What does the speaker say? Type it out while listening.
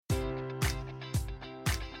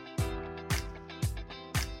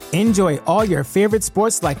Enjoy all your favorite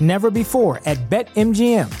sports like never before at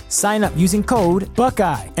BetMGM. Sign up using code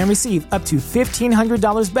Buckeye and receive up to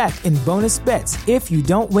 $1,500 back in bonus bets if you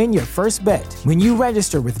don't win your first bet. When you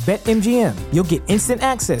register with BetMGM, you'll get instant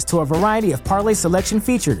access to a variety of parlay selection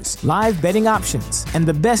features, live betting options, and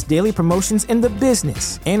the best daily promotions in the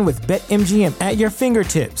business. And with BetMGM at your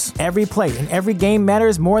fingertips, every play and every game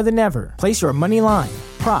matters more than ever. Place your money line,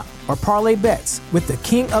 prop, or parlay bets with the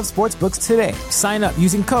king of sportsbooks today. Sign up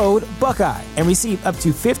using code Buckeye and receive up to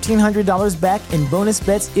 $1,500 back in bonus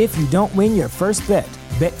bets if you don't win your first bet.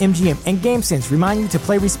 BetMGM and GameSense remind you to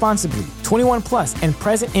play responsibly. 21 plus and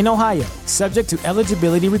present in Ohio, subject to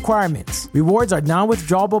eligibility requirements. Rewards are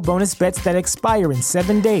non-withdrawable bonus bets that expire in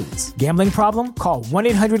 7 days. Gambling problem? Call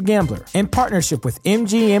 1-800-GAMBLER. In partnership with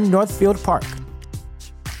MGM Northfield Park.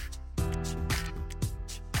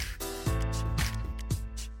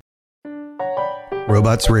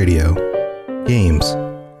 Robots Radio. Games,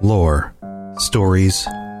 lore, stories,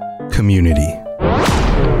 community.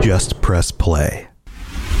 Just press play.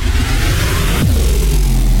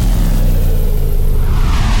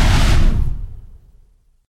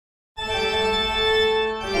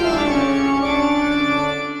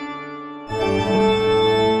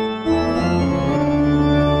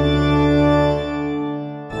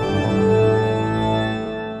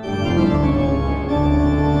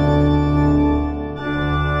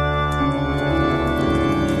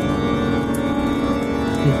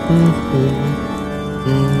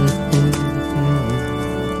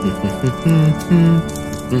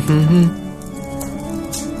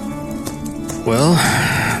 Well,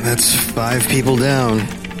 that's 5 people down.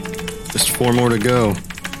 Just 4 more to go.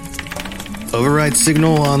 Override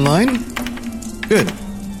signal online? Good.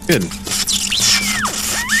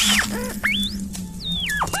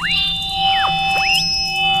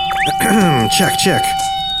 Check.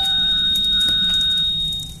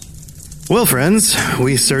 Well, friends,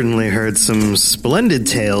 we certainly heard some splendid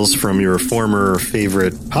tales from your former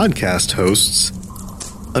favorite podcast hosts.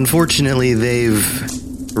 Unfortunately, they've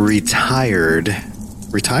retired.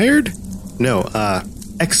 Retired? No,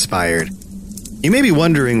 expired. You may be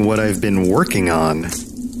wondering what I've been working on.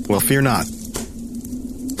 Well, fear not.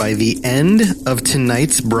 By the end of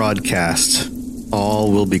tonight's broadcast,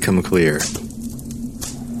 all will become clear.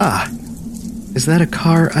 Is that a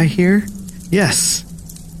car I hear? Yes,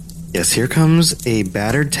 here comes a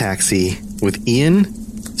battered taxi with Ian,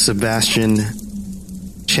 Sebastian,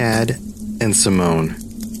 Chad, and Simone.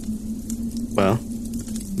 Well,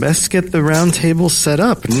 best get the round table set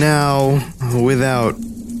up. Now, without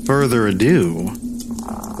further ado,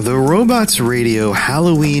 the Robots Radio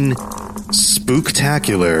Halloween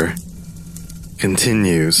Spooktacular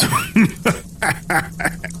continues.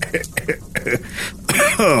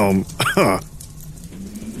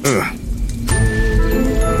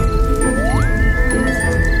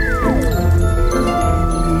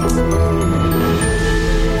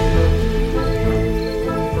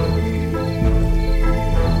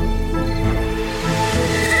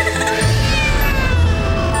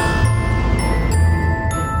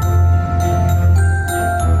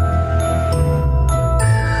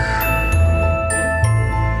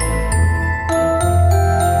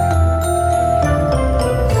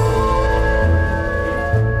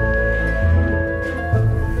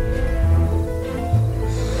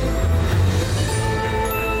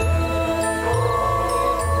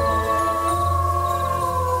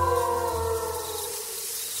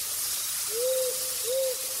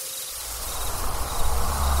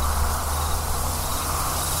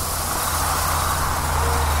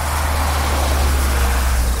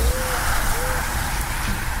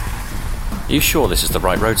 Are you sure this is the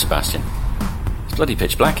right road, Sebastian? It's bloody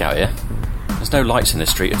pitch black out here. There's no lights in this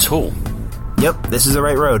street at all. Yep, this is the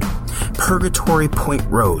right road. Purgatory Point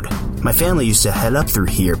Road. My family used to head up through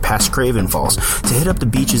here past Craven Falls to hit up the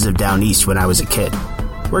beaches of Down East when I was a kid.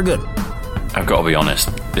 We're good. I've got to be honest,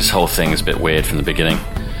 this whole thing is a bit weird from the beginning.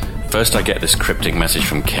 First I get this cryptic message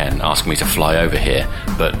from Ken asking me to fly over here,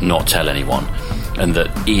 but not tell anyone, and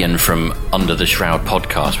that Ian from Under the Shroud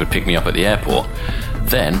podcast would pick me up at the airport.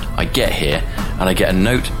 Then I get here and I get a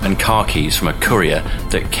note and car keys from a courier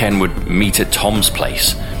that Ken would meet at Tom's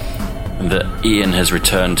place, and that Ian has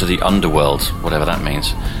returned to the underworld, whatever that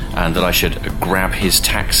means, and that I should grab his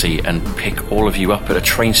taxi and pick all of you up at a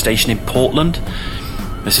train station in Portland.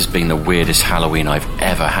 This has been the weirdest Halloween I've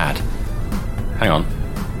ever had. Hang on.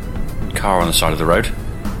 Car on the side of the road.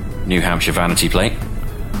 New Hampshire vanity plate.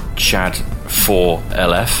 Chad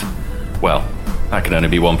 4LF. Well, that can only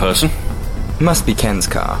be one person. Must be Ken's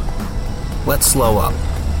car. Let's slow up.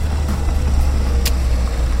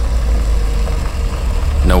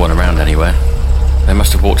 No one around anywhere. They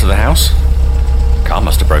must have walked to the house. Car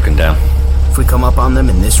must have broken down. If we come up on them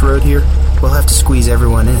in this road here, we'll have to squeeze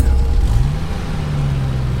everyone in.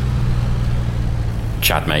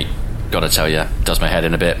 Chad, mate. Gotta tell you, does my head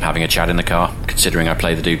in a bit having a Chad in the car, considering I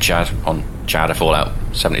play the dude Chad on Chad, a Fallout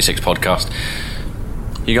 76 podcast.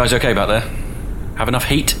 You guys okay back there? Have enough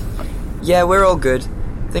heat? Yeah, we're all good.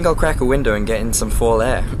 Think I'll crack a window and get in some fall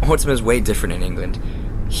air. Autumn is way different in England.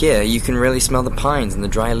 Here, you can really smell the pines and the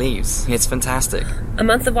dry leaves. It's fantastic. A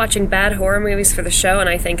month of watching bad horror movies for the show, and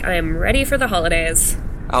I think I am ready for the holidays.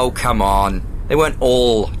 Oh, come on. They weren't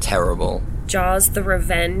all terrible. Jaws: The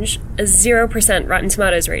Revenge, a 0% Rotten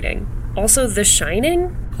Tomatoes rating. Also, The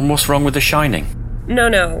Shining? And what's wrong with The Shining? No,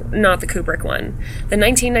 not the Kubrick one. The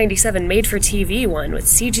 1997 made-for-TV one with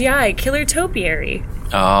CGI killer topiary.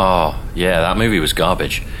 Oh, yeah, that movie was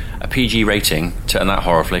garbage. A PG rating turned that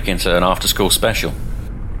horror flick into an after-school special.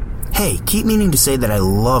 Hey, keep meaning to say that I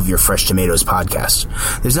love your Fresh Tomatoes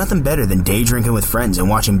podcast. There's nothing better than day drinking with friends and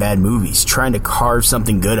watching bad movies, trying to carve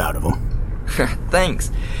something good out of them.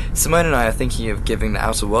 Thanks. Simone and I are thinking of giving The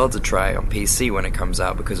Outer Worlds a try on PC when it comes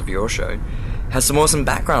out because of your show. Has some awesome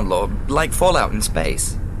background lore, like Fallout in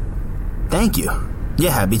space. Thank you.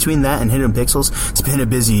 Yeah, between that and Hidden Pixels, it's been a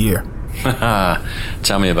busy year. Haha,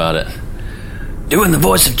 tell me about it. Doing the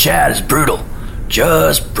voice of Chad is brutal.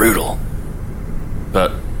 Just brutal.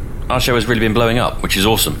 But our show has really been blowing up, which is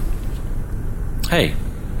awesome. Hey,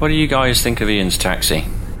 what do you guys think of Ian's taxi?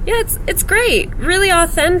 Yeah, it's great. Really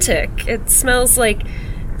authentic. It smells like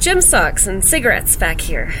gym socks and cigarettes back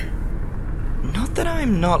here. Not that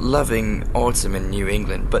I'm not loving autumn in New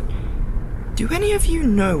England, but do any of you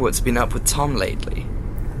know what's been up with Tom lately?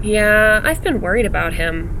 Yeah, I've been worried about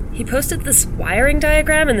him. He posted this wiring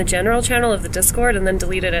diagram in the general channel of the Discord and then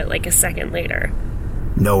deleted it like a second later.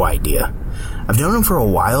 No idea. I've known him for a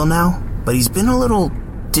while now, but he's been a little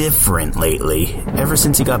different lately, ever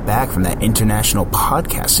since he got back from that international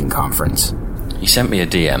podcasting conference. He sent me a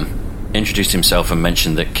DM, introduced himself and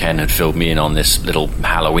mentioned that Ken had filled me in on this little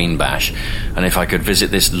Halloween bash, and if I could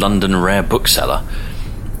visit this London rare bookseller.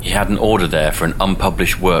 He had an order there for an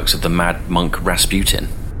unpublished works of the mad monk Rasputin.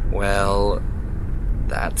 Well,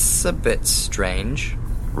 that's a bit strange.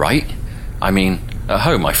 Right? I mean, at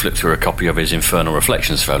home I flip through a copy of his Infernal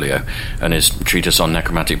Reflections folio and his treatise on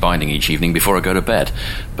necromantic binding each evening before I go to bed,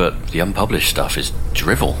 but the unpublished stuff is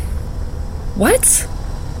drivel. What?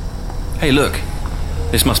 Hey, look.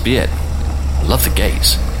 This must be it. I love the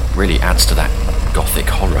gates. Really adds to that gothic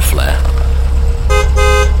horror flair.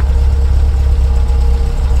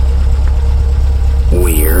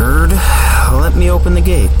 Weird. Let me open the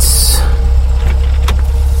gates.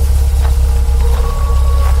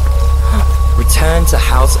 Return to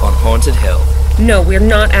House on Haunted Hill. No, we're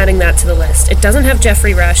not adding that to the list. It doesn't have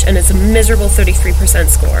Jeffrey Rush, and it's a miserable 33%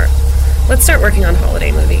 score. Let's start working on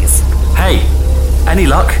holiday movies. Hey, any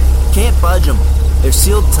luck? Can't budge them. They're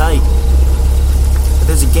sealed tight. But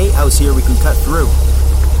there's a gatehouse here we can cut through.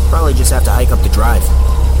 Probably just have to hike up the drive.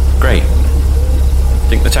 Great.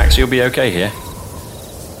 Think the taxi will be okay here?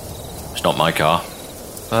 It's not my car.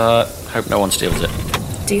 Hope no one steals it.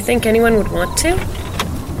 Do you think anyone would want to?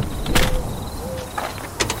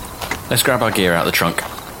 Let's grab our gear out of the trunk.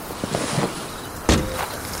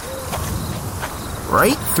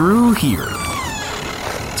 Right through here.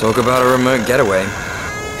 Talk about a remote getaway.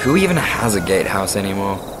 Who even has a gatehouse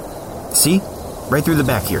anymore? See? Right through the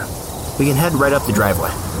back here. We can head right up the driveway.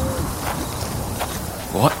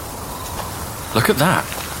 What? Look at that.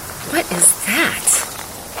 What is that?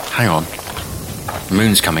 Hang on. The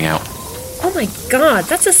moon's coming out. Oh my god,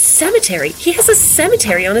 that's a cemetery. He has a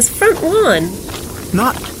cemetery on his front lawn.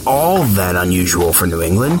 Not all that unusual for New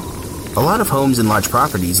England. A lot of homes and large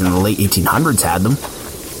properties in the late 1800s had them.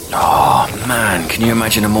 Oh, man, can you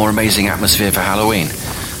imagine a more amazing atmosphere for Halloween?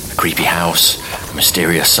 A creepy house,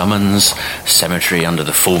 mysterious summons, cemetery under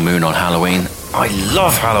the full moon on Halloween. I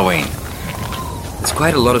love Halloween! There's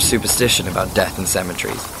quite a lot of superstition about death in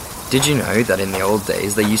cemeteries. Did you know that in the old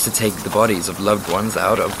days they used to take the bodies of loved ones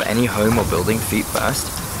out of any home or building feet first?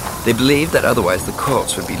 They believed that otherwise the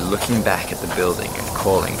corpse would be looking back at the building and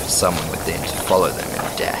calling for someone within to follow them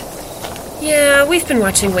in death. Yeah, we've been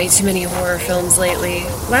watching way too many horror films lately.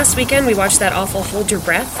 Last weekend we watched that awful Hold Your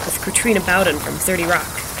Breath with Katrina Bowden from 30 Rock.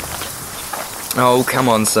 Oh, come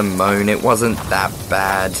on, Simone, it wasn't that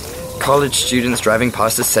bad. College students driving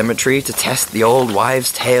past a cemetery to test the old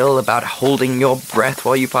wives' tale about holding your breath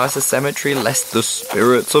while you pass a cemetery lest the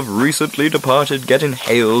spirits of recently departed get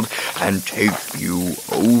inhaled and take you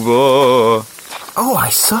over. Oh, I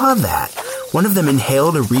saw that. One of them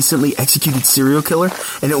inhaled a recently executed serial killer,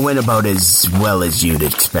 and it went about as well as you'd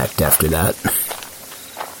expect after that.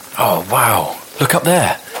 Oh, wow. Look up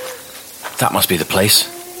there. That must be the place.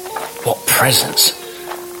 What presents?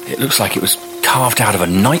 It looks like it was carved out of a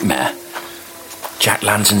nightmare.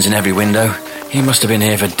 Jack-lanterns in every window. He must have been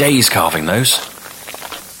here for days carving those.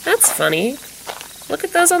 That's funny. Look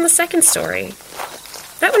at those on the second story.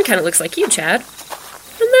 That one kind of looks like you, Chad. And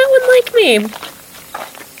that one like me.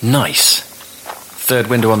 Nice. Third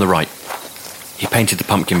window on the right. He painted the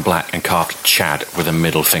pumpkin black and carved Chad with a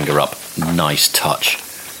middle finger up. Nice touch.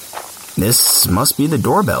 This must be the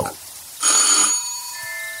doorbell.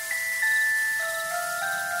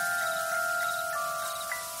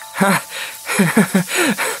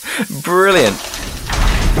 Brilliant.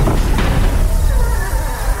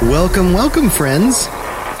 Welcome, friends.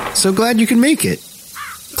 So glad you can make it.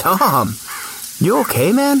 Tom, you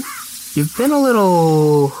okay, man? You've been a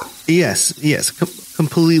little... Yes,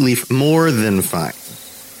 completely, more than fine.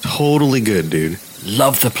 Totally good, dude.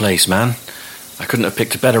 Love the place, man. I couldn't have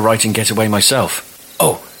picked a better writing getaway myself.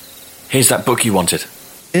 Oh, here's that book you wanted.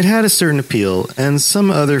 It had a certain appeal and some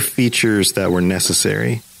other features that were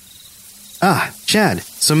necessary. Ah, Chad,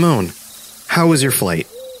 Simone, how was your flight?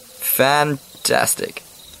 Fantastic.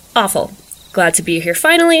 Awful. Glad to be here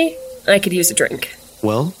finally. I could use a drink.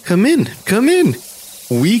 Well, come in.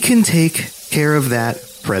 We can take care of that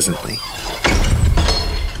presently.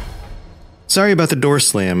 Sorry about the door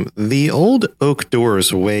slam. The old oak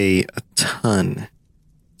doors weigh a ton.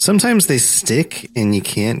 Sometimes they stick and you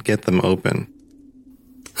can't get them open.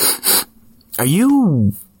 Are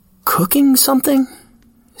you cooking something?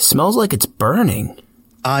 Smells like it's burning.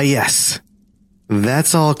 Yes.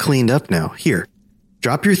 That's all cleaned up now. Here,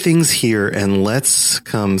 drop your things here and let's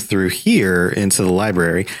come through here into the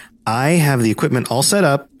library. I have the equipment all set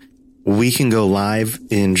up. We can go live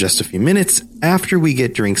in just a few minutes after we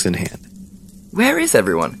get drinks in hand. Where is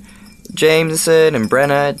everyone? Jameson and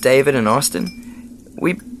Brenner, David and Austin?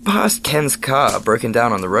 We passed Ken's car broken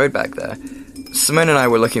down on the road back there. Simone and I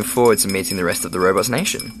were looking forward to meeting the rest of the Robots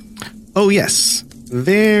Nation. Oh, yes.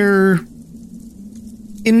 They're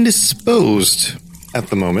indisposed at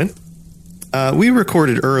the moment. We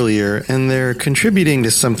recorded earlier, and they're contributing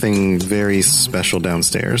to something very special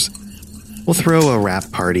downstairs. We'll throw a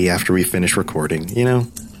wrap party after we finish recording, you know?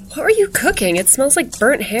 What are you cooking? It smells like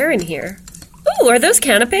burnt hair in here. Ooh, are those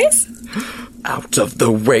canapes? Out of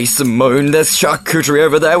the way, Simone. There's charcuterie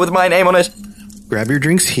over there with my name on it. Grab your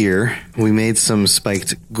drinks here. We made some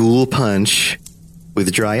spiked ghoul punch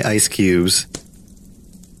with dry ice cubes.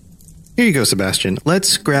 Here you go, Sebastian.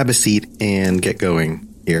 Let's grab a seat and get going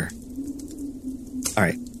here. All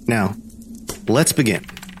right, now, let's begin.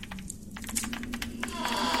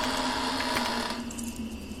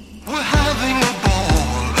 We're having a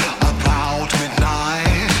ball about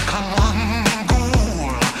midnight. Come on,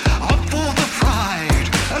 ghoul, up for the fright.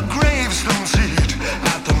 A gravestone seat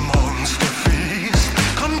at the monster feast.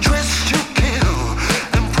 Come dressed to kill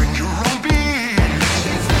and bring your own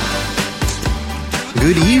beast.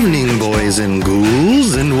 Good evening, boys and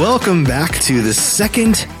ghouls, and welcome back to the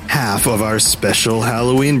second half of our special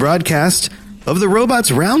Halloween broadcast of the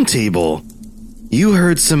Robots Roundtable. You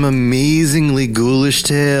heard some amazingly ghoulish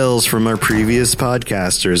tales from our previous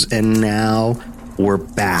podcasters, and now we're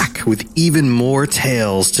back with even more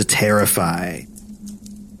tales to terrify.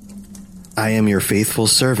 I am your faithful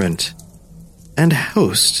servant and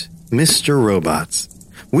host, Mr. Robots.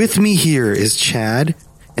 With me here is Chad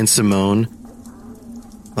and Simone,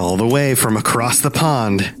 all the way from across the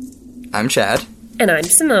pond. I'm Chad. And I'm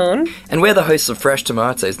Simone. And we're the hosts of Fresh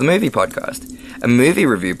Tomatoes, the movie podcast, a movie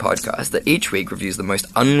review podcast that each week reviews the most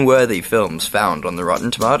unworthy films found on the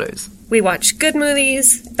Rotten Tomatoes. We watch good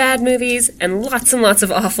movies, bad movies, and lots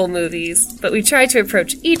of awful movies, but we try to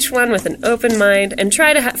approach each one with an open mind and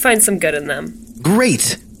try to find some good in them.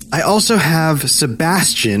 Great! I also have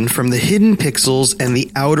Sebastian from the Hidden Pixels and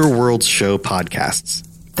the Outer Worlds Show podcasts.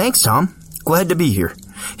 Thanks, Tom. Glad to be here.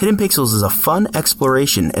 Hidden Pixels is a fun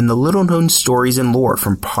exploration in the little-known stories and lore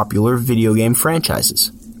from popular video game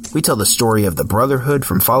franchises. We tell the story of the Brotherhood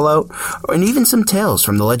from Fallout, and even some tales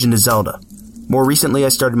from The Legend of Zelda. More recently, I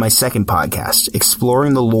started my second podcast,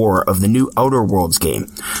 exploring the lore of the new Outer Worlds game,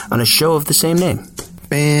 on a show of the same name.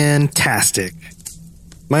 Fantastic.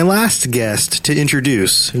 My last guest to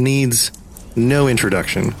introduce needs no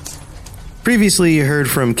introduction. Previously, you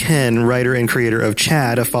heard from Ken, writer and creator of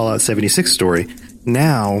Chad, a Fallout 76 story.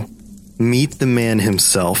 Now, meet the man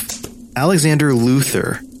himself, Alexander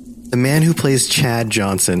Luthor, the man who plays Chad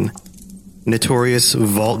Johnson, notorious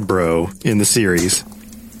Vault Bro in the series.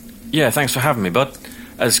 Yeah, thanks for having me, bud.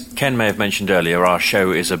 As Ken may have mentioned earlier, our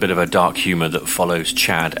show is a bit of a dark humour that follows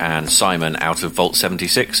Chad and Simon out of Vault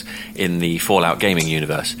 76 in the Fallout gaming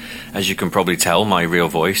universe. As you can probably tell, my real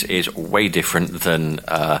voice is way different than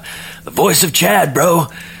the voice of Chad, bro,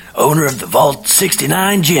 owner of the Vault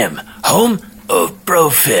 69 gym, home of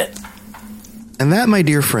BroFit. And that, my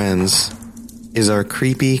dear friends, is our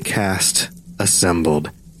creepy cast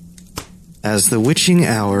assembled. As the witching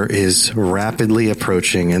hour is rapidly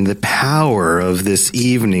approaching and the power of this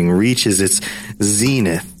evening reaches its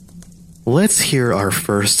zenith, let's hear our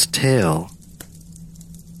first tale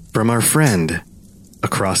from our friend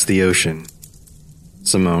across the ocean.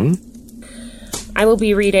 Simone? I will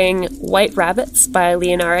be reading White Rabbits by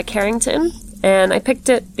Leonora Carrington, and I picked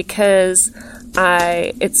it because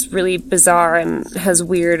it's really bizarre and has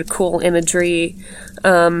weird, cool imagery,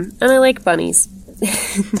 and I like bunnies.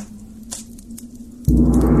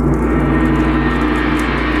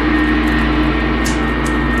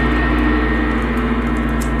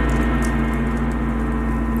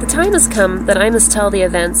 The time has come that I must tell the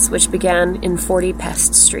events which began in 40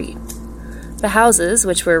 Pest Street. The houses,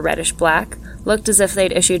 which were reddish-black, looked as if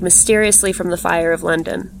they'd issued mysteriously from the fire of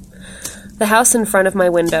London. The house in front of my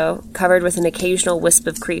window, covered with an occasional wisp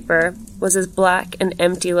of creeper, was as black and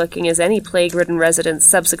empty-looking as any plague-ridden residence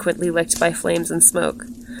subsequently licked by flames and smoke.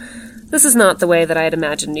 This is not the way that I had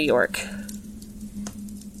imagined New York.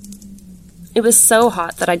 It was so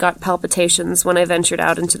hot that I got palpitations when I ventured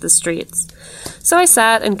out into the streets. So I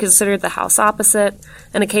sat and considered the house opposite,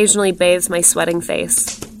 and occasionally bathed my sweating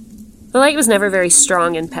face. The light was never very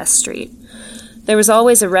strong in Pest Street. There was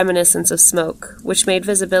always a reminiscence of smoke, which made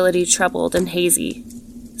visibility troubled and hazy.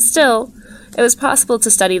 Still, it was possible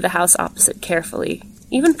to study the house opposite carefully,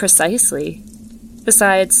 even precisely.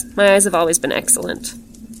 Besides, my eyes have always been excellent.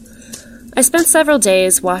 I spent several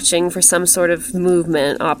days watching for some sort of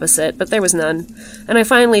movement opposite, but there was none, and I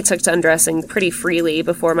finally took to undressing pretty freely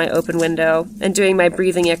before my open window and doing my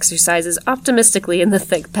breathing exercises optimistically in the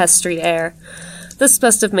thick Pest Street air. This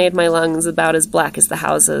must have made my lungs about as black as the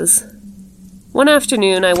houses. One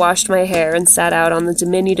afternoon I washed my hair and sat out on the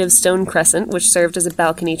diminutive stone crescent which served as a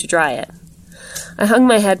balcony to dry it. I hung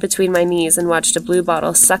my head between my knees and watched a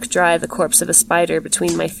bluebottle suck dry the corpse of a spider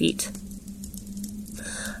between my feet.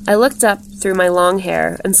 I looked up through my long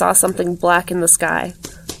hair and saw something black in the sky,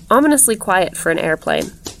 ominously quiet for an airplane.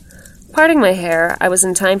 Parting my hair, I was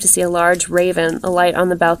in time to see a large raven alight on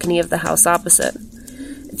the balcony of the house opposite.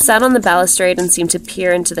 It sat on the balustrade and seemed to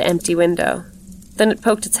peer into the empty window. Then it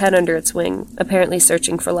poked its head under its wing, apparently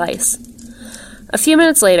searching for lice. A few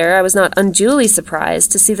minutes later, I was not unduly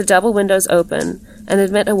surprised to see the double windows open and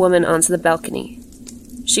admit a woman onto the balcony.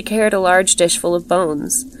 She carried a large dish full of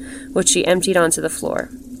bones, which she emptied onto the floor.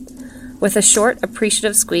 With a short,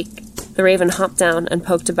 appreciative squeak, the raven hopped down and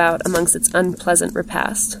poked about amongst its unpleasant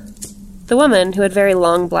repast. The woman, who had very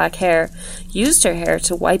long black hair, used her hair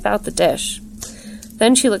to wipe out the dish.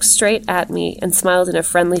 Then she looked straight at me and smiled in a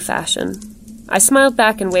friendly fashion. I smiled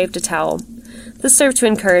back and waved a towel. This served to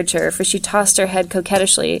encourage her, for she tossed her head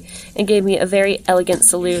coquettishly and gave me a very elegant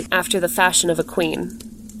salute after the fashion of a queen.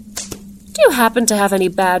 "Do you happen to have any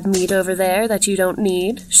bad meat over there that you don't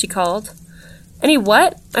need?" she called. "Any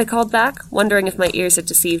what?" I called back, wondering if my ears had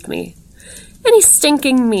deceived me. "Any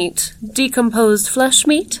stinking meat? Decomposed flesh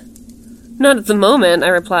meat?" "Not at the moment," I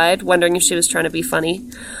replied, wondering if she was trying to be funny.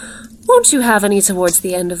 "Won't you have any towards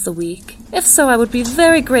the end of the week? If so, I would be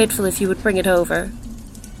very grateful if you would bring it over."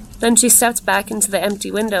 Then she stepped back into the empty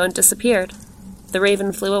window and disappeared. The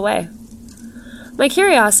raven flew away. My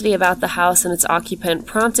curiosity about the house and its occupant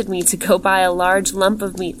prompted me to go buy a large lump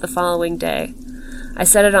of meat the following day. I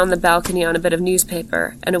set it on the balcony on a bit of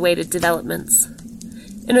newspaper and awaited developments.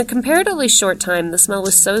 In a comparatively short time, the smell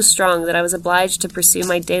was so strong that I was obliged to pursue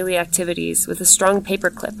my daily activities with a strong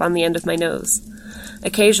paperclip on the end of my nose.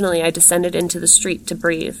 Occasionally, I descended into the street to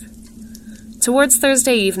breathe. Towards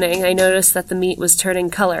Thursday evening, I noticed that the meat was turning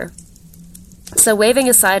color. So waving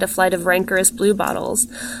aside a flight of rancorous bluebottles,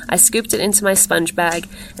 I scooped it into my sponge bag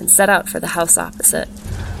and set out for the house opposite.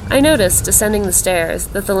 I noticed, descending the stairs,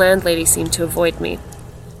 that the landlady seemed to avoid me.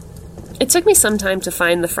 It took me some time to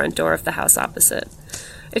find the front door of the house opposite.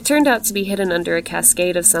 It turned out to be hidden under a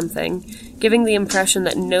cascade of something, giving the impression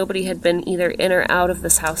that nobody had been either in or out of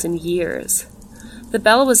this house in years. The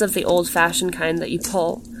bell was of the old-fashioned kind that you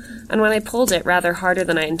pull, and when I pulled it rather harder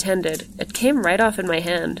than I intended, it came right off in my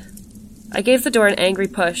hand. I gave the door an angry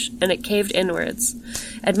push, and it caved inwards,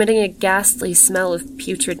 admitting a ghastly smell of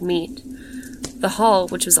putrid meat. The hall,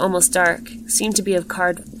 which was almost dark, seemed to be of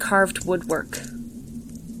carved woodwork.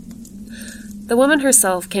 The woman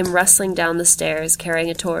herself came rustling down the stairs, carrying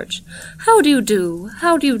a torch. "How do you do?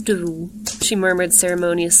 How do you do?" she murmured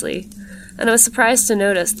ceremoniously, and I was surprised to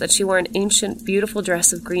notice that she wore an ancient, beautiful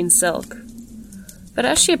dress of green silk. But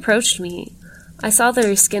as she approached me, I saw that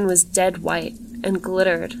her skin was dead white and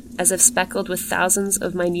glittered as if speckled with thousands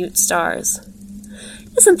of minute stars.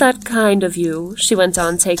 "Isn't that kind of you?" she went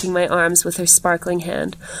on, taking my arms with her sparkling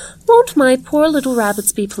hand. "Won't my poor little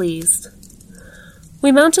rabbits be pleased?"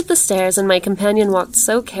 We mounted the stairs, and my companion walked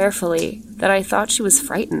so carefully that I thought she was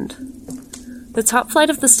frightened. The top flight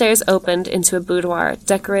of the stairs opened into a boudoir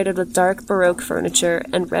decorated with dark Baroque furniture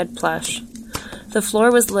and red plush. The floor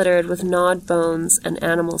was littered with gnawed bones and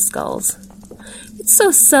animal skulls. "It's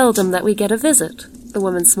so seldom that we get a visit," the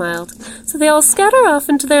woman smiled, "so they all scatter off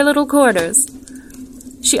into their little quarters."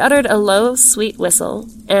 She uttered a low, sweet whistle,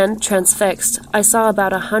 and, transfixed, I saw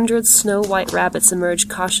about 100 snow-white rabbits emerge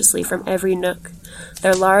cautiously from every nook,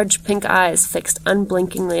 their large pink eyes fixed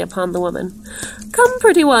unblinkingly upon the woman. Come,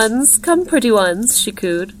 pretty ones, she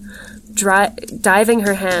cooed, diving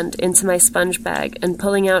her hand into my sponge bag and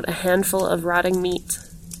pulling out a handful of rotting meat.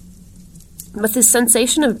 With a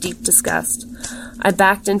sensation of deep disgust, I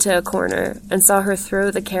backed into a corner and saw her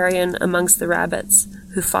throw the carrion amongst the rabbits,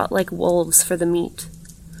 who fought like wolves for the meat.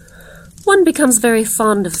 "One becomes very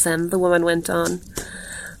fond of them," the woman went on.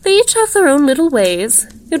 "They each have their own little ways.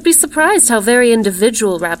 You'd be surprised how very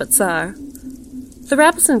individual rabbits are." The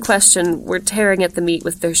rabbits in question were tearing at the meat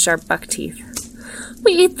with their sharp buck teeth.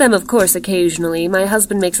 "We eat them, of course, occasionally. My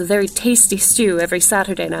husband makes a very tasty stew every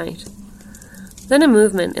Saturday night." Then a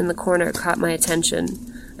movement in the corner caught my attention,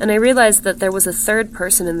 and I realized that there was a third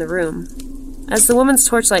person in the room. As the woman's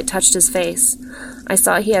torchlight touched his face, I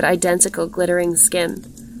saw he had identical glittering skin,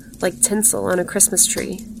 like tinsel on a Christmas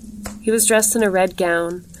tree. He was dressed in a red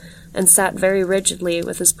gown and sat very rigidly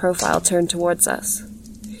with his profile turned towards us.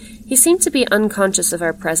 He seemed to be unconscious of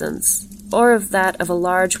our presence, or of that of a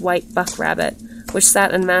large white buck rabbit, which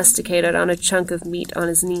sat and masticated on a chunk of meat on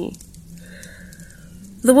his knee.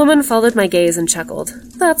 The woman followed my gaze and chuckled.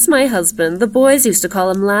 "That's my husband. The boys used to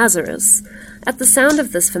call him Lazarus." At the sound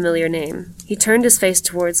of this familiar name, he turned his face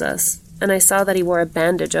towards us, and I saw that he wore a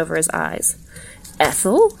bandage over his eyes.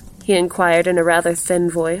 "Ethel?" he inquired in a rather thin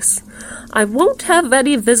voice. "I won't have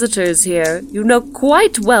any visitors here. You know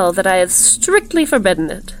quite well that I have strictly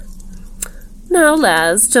forbidden it." "Now,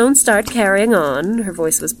 Laz, don't start carrying on." Her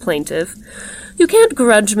voice was plaintive. "You can't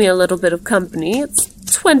grudge me a little bit of company. It's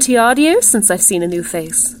 20-odd years since I've seen a new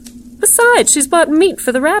face. Besides, she's bought meat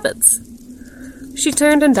for the rabbits." She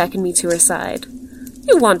turned and beckoned me to her side.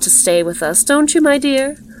 "You want to stay with us, don't you, my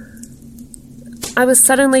dear?" I was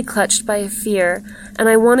suddenly clutched by a fear, and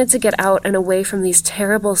I wanted to get out and away from these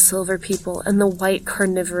terrible silver people and the white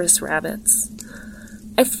carnivorous rabbits.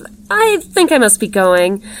 I think I must be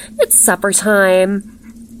going. It's supper time."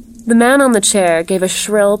 The man on the chair gave a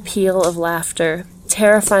shrill peal of laughter,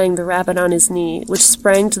 terrifying the rabbit on his knee, which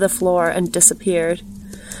sprang to the floor and disappeared.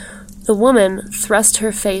 The woman thrust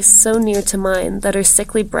her face so near to mine that her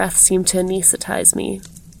sickly breath seemed to anesthetize me.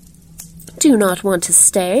 "Do you not want to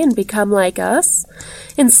stay and become like us?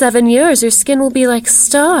 In 7 years your skin will be like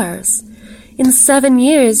stars. In 7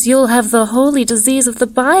 years you'll have the holy disease of the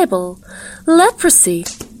Bible, leprosy."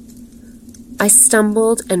 I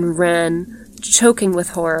stumbled and ran, choking with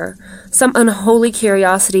horror. Some unholy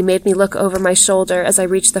curiosity made me look over my shoulder as I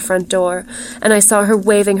reached the front door, and I saw her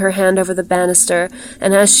waving her hand over the banister,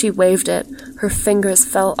 and as she waved it, her fingers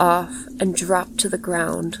fell off and dropped to the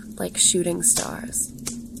ground like shooting stars.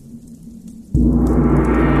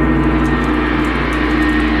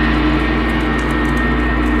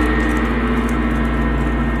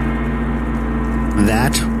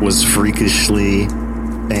 That was freakishly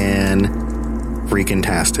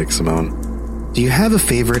freaking-tastic, Simone. Do you have a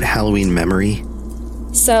favorite Halloween memory?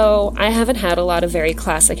 So, I haven't had a lot of very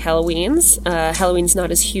classic Halloweens. Halloween's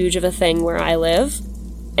not as huge of a thing where I live.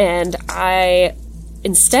 And I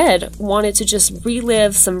instead wanted to just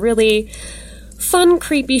relive some really fun,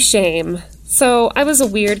 creepy shame. So, I was a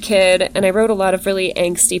weird kid, and I wrote a lot of really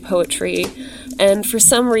angsty poetry. And for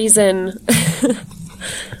some reason,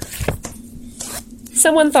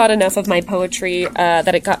 someone thought enough of my poetry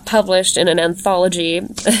that it got published in an anthology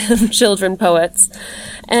of children poets.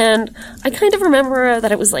 And I kind of remember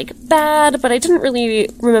that it was, bad, but I didn't really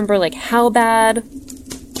remember, how bad.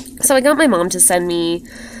 So I got my mom to send me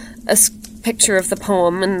a picture of the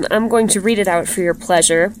poem, and I'm going to read it out for your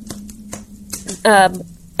pleasure. And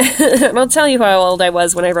I'll tell you how old I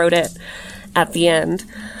was when I wrote it at the end.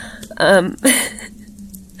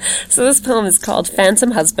 So this poem is called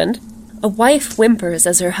Phantom Husband. A wife whimpers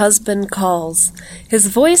as her husband calls, his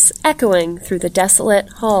voice echoing through the desolate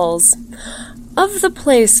halls. Of the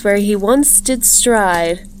place where he once did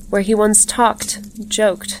stride, where he once talked,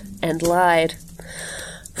 joked, and lied.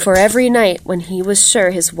 For every night, when he was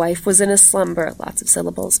sure his wife was in a slumber, lots of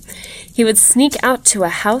syllables, he would sneak out to a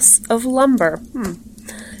house of lumber.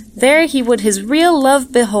 There he would his real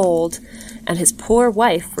love behold, and his poor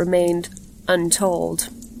wife remained untold.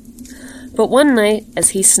 But one night,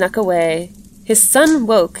 as he snuck away, his son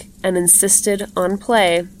woke and insisted on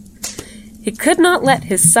play. He could not let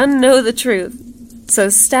his son know the truth, so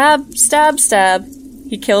stab, stab, stab,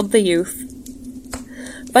 he killed the youth.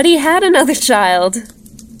 But he had another child,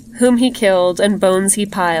 whom he killed and bones he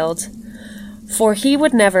piled, for he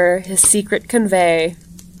would never his secret convey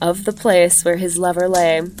of the place where his lover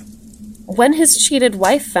lay. When his cheated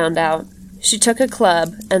wife found out, she took a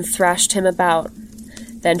club and thrashed him about.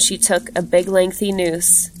 Then she took a big lengthy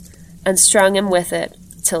noose and strung him with it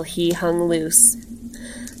till he hung loose.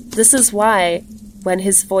 This is why, when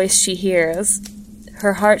his voice she hears,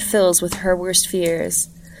 her heart fills with her worst fears.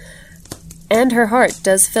 And her heart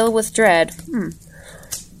does fill with dread.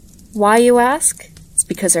 Why, you ask? It's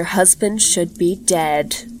because her husband should be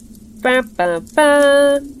dead. Ba, ba,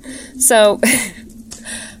 ba. So,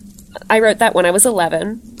 I wrote that when I was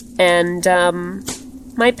 11, and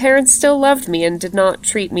my parents still loved me and did not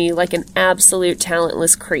treat me like an absolute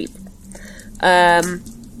talentless creep.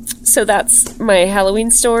 So that's my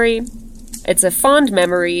Halloween story. It's a fond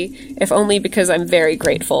memory, if only because I'm very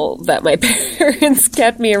grateful that my parents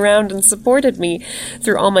kept me around and supported me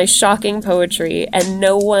through all my shocking poetry, and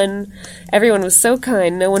everyone was so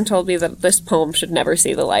kind, no one told me that this poem should never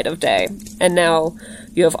see the light of day. And now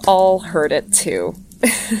you have all heard it too.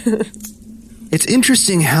 It's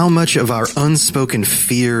interesting how much of our unspoken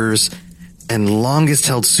fears and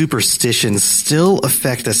longest-held superstitions still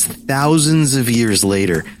affect us thousands of years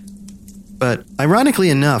later. But ironically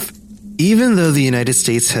enough, even though the United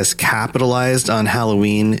States has capitalized on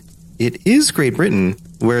Halloween, it is Great Britain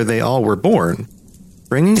where they all were born.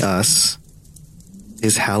 Bringing us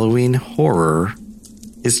his Halloween horror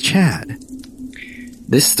is Chad.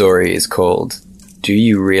 This story is called Do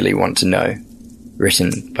You Really Want to Know?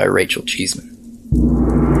 Written by Rachel Cheeseman.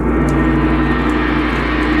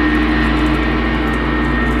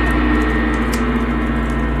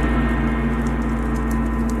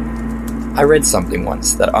 I read something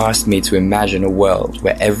once that asked me to imagine a world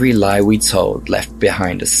where every lie we told left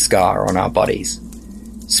behind a scar on our bodies.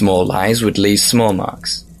 Small lies would leave small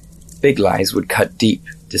marks. Big lies would cut deep,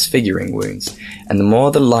 disfiguring wounds, and the more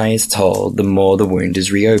the lie is told, the more the wound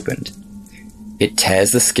is reopened. It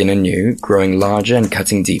tears the skin anew, growing larger and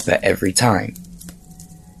cutting deeper every time.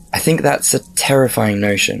 I think that's a terrifying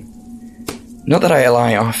notion. Not that I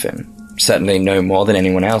lie often, certainly no more than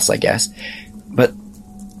anyone else, I guess, but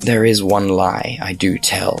there is one lie I do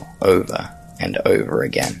tell over and over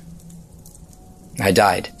again. I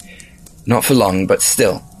died. Not for long, but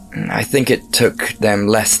still. I think it took them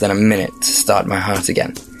less than a minute to start my heart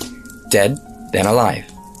again. Dead, then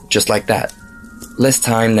alive. Just like that. Less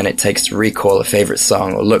time than it takes to recall a favorite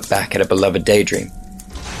song or look back at a beloved daydream.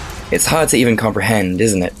 It's hard to even comprehend,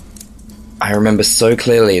 isn't it? I remember so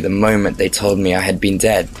clearly the moment they told me I had been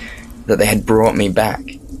dead, that they had brought me back.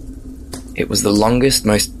 It was the longest,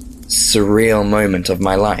 most surreal moment of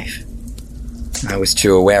my life. I was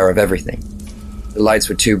too aware of everything. The lights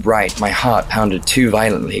were too bright, my heart pounded too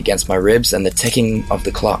violently against my ribs, and the ticking of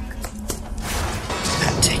the clock.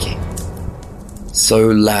 That ticking. So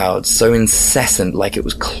loud, so incessant, like it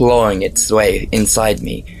was clawing its way inside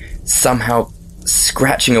me, somehow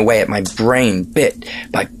scratching away at my brain bit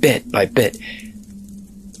by bit by bit.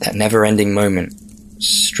 That never-ending moment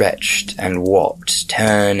stretched and warped,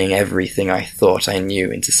 turning everything I thought I knew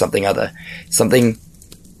into something other, something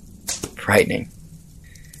frightening.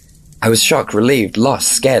 I was shocked, relieved, lost,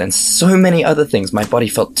 scared, and so many other things. My body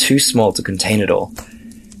felt too small to contain it all.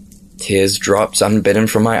 Tears dropped unbidden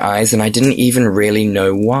from my eyes, and I didn't even really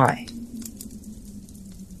know why.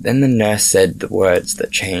 Then the nurse said the words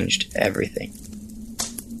that changed everything.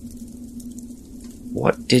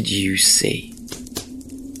 What did you see?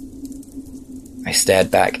 I stared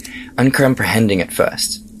back, uncomprehending at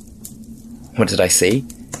first. What did I see?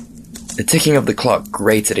 The ticking of the clock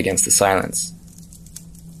grated against the silence.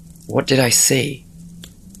 What did I see?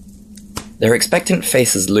 Their expectant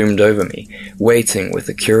faces loomed over me, waiting with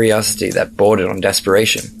a curiosity that bordered on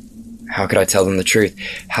desperation. How could I tell them the truth?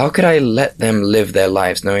 How could I let them live their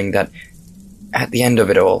lives knowing that, at the end of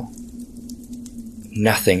it all,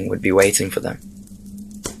 nothing would be waiting for them?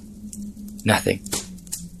 Nothing.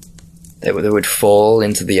 They would fall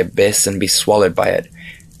into the abyss and be swallowed by it.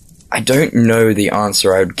 I don't know the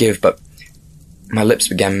answer I would give, but my lips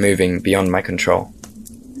began moving beyond my control.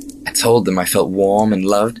 I told them I felt warm and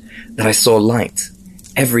loved, that I saw light,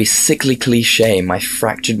 every sickly cliché my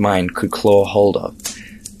fractured mind could claw hold of.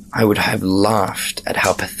 I would have laughed at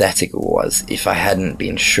how pathetic it was if I hadn't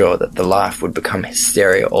been sure that the laugh would become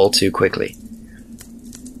hysteria all too quickly.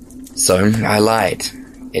 So I lied.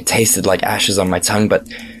 It tasted like ashes on my tongue, but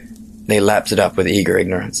they lapped it up with eager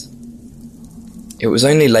ignorance. It was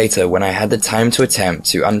only later, when I had the time to attempt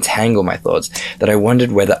to untangle my thoughts, that I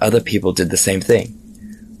wondered whether other people did the same thing.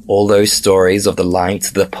 All those stories of the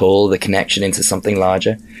light, the pull, the connection into something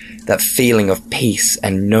larger, that feeling of peace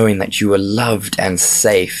and knowing that you were loved and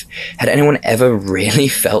safe. Had anyone ever really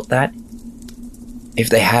felt that? If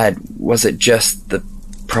they had, was it just the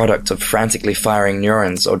product of frantically firing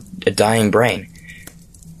neurons or a dying brain?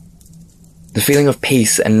 The feeling of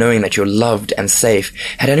peace and knowing that you're loved and safe,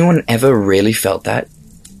 had anyone ever really felt that?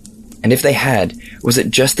 And if they had, was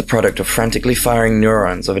it just the product of frantically firing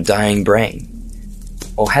neurons of a dying brain?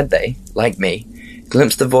 Or had they, like me,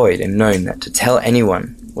 glimpsed the void and known that to tell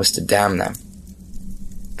anyone was to damn them?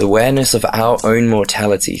 The awareness of our own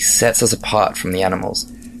mortality sets us apart from the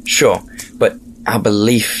animals. Sure, but our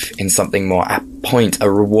belief in something more, our point,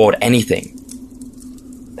 a reward, anything,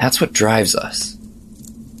 that's what drives us.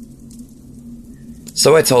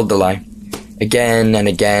 So I told the lie, again and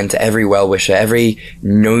again, to every well-wisher, every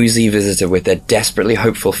nosy visitor with their desperately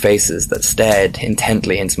hopeful faces that stared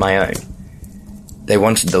intently into my own. They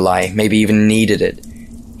wanted the lie, maybe even needed it,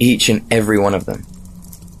 each and every one of them.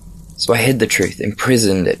 So I hid the truth,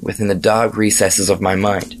 imprisoned it within the dark recesses of my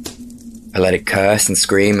mind. I let it curse and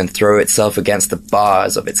scream and throw itself against the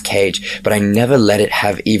bars of its cage, but I never let it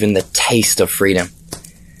have even the taste of freedom.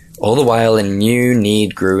 All the while a new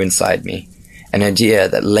need grew inside me, an idea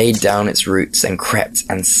that laid down its roots and crept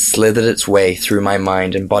and slithered its way through my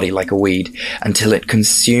mind and body like a weed, until it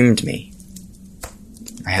consumed me.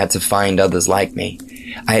 I had to find others like me.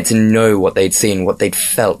 I had to know what they'd seen, what they'd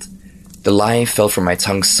felt. The lie fell from my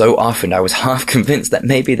tongue so often I was half convinced that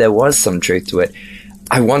maybe there was some truth to it.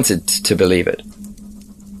 I wanted to believe it.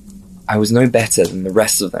 I was no better than the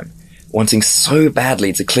rest of them, wanting so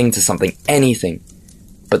badly to cling to something, anything.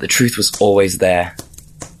 But the truth was always there,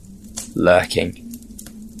 lurking.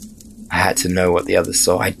 I had to know what the others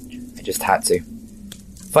saw. I just had to.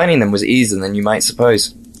 Finding them was easier than you might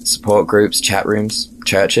suppose. Support groups, chat rooms,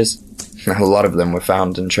 churches. A lot of them were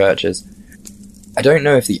found in churches. I don't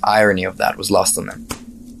know if the irony of that was lost on them.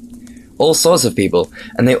 All sorts of people,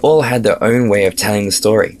 and they all had their own way of telling the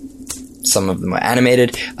story. Some of them were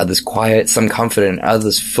animated, others quiet, some confident,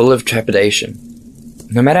 others full of trepidation.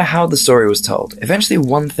 No matter how the story was told, eventually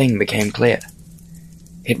one thing became clear.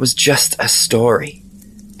 It was just a story.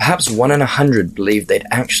 Perhaps 1 in 100 believed they'd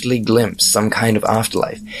actually glimpsed some kind of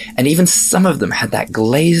afterlife, and even some of them had that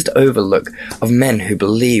glazed over look of men who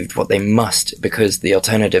believed what they must because the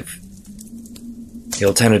alternative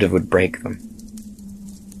would break them.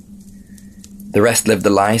 The rest lived the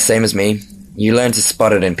lie, same as me. You learn to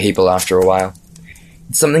spot it in people after a while.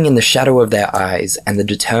 It's something in the shadow of their eyes and the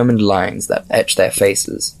determined lines that etch their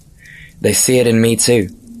faces. They see it in me too.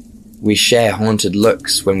 We share haunted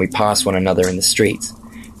looks when we pass one another in the street,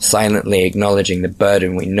 silently acknowledging the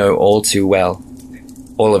burden we know all too well,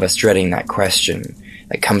 all of us dreading that question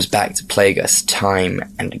that comes back to plague us time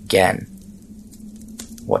and again.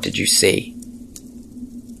 What did you see?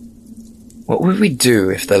 What would we do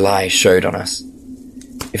if the lie showed on us?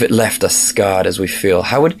 If it left us scarred as we feel,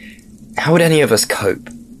 how would any of us cope?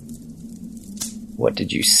 What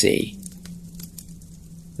did you see?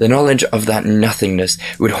 The knowledge of that nothingness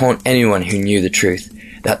would haunt anyone who knew the truth,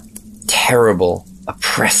 that terrible,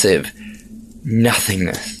 oppressive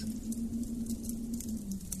nothingness.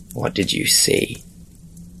 What did you see?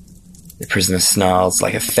 The prisoner snarls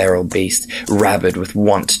like a feral beast, rabid with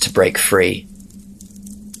want to break free.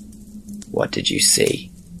 What did you see?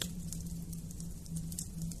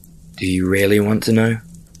 Do you really want to know?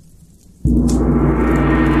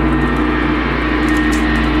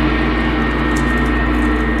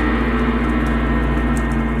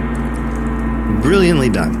 Brilliantly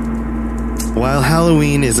done. While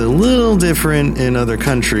Halloween is a little different in other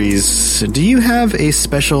countries, do you have a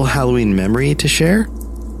special Halloween memory to share?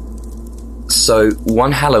 So,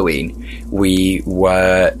 one Halloween, we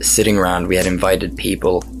were sitting around, we had invited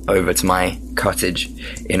people over to my cottage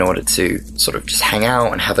in order to sort of just hang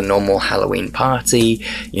out and have a normal Halloween party,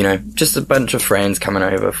 you know, just a bunch of friends coming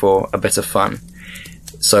over for a bit of fun.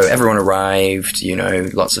 So everyone arrived, you know,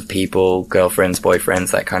 lots of people, girlfriends,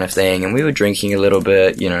 boyfriends, that kind of thing, and we were drinking a little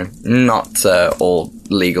bit, you know, not all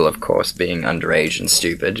legal, of course, being underage and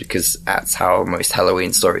stupid, because that's how most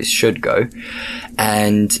Halloween stories should go.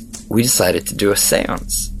 And we decided to do a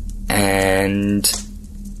seance, and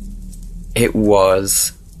it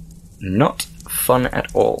was not fun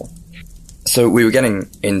at all. So we were getting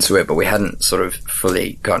into it, but we hadn't sort of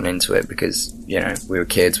fully gotten into it because, we were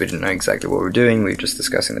kids, we didn't know exactly what we were doing, we were just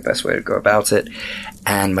discussing the best way to go about it.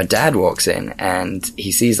 And my dad walks in, and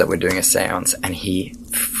he sees that we're doing a seance, and he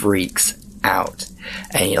freaks out.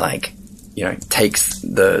 And he, takes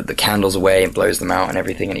the candles away and blows them out and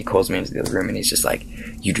everything, and he calls me into the other room, and he's just like,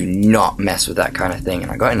 you do not mess with that kind of thing.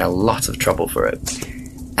 And I got in a lot of trouble for it.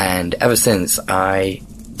 And ever since, I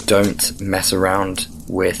don't mess around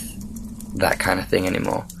with that kind of thing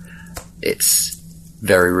anymore. It's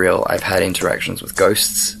very real. I've had interactions with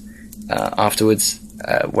ghosts afterwards.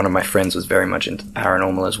 One of my friends was very much into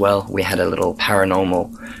paranormal as well. We had a little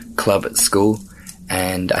paranormal club at school,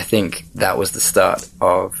 and I think that was the start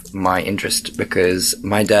of my interest, because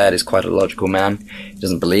my dad is quite a logical man. He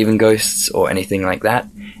doesn't believe in ghosts or anything like that,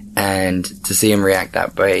 and to see him react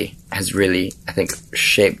that way has really, I think,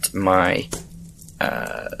 shaped my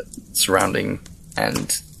surrounding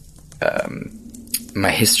and my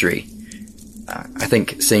history. I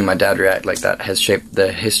think seeing my dad react like that has shaped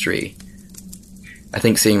the history. I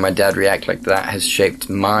think seeing my dad react like that has shaped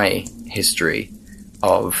my history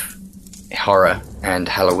of horror and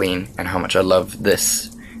Halloween, and how much I love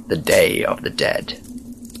the Day of the Dead.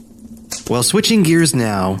 Well, switching gears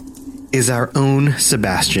now is our own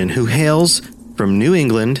Sebastian, who hails from New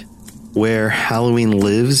England, where Halloween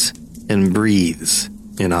lives and breathes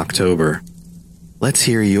in October. Let's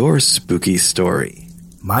hear your spooky story.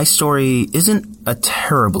 My story isn't a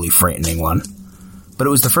terribly frightening one, but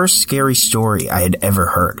it was the first scary story I had ever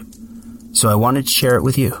heard, so I wanted to share it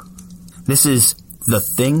with you. This is The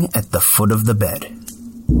Thing at the Foot of the Bed.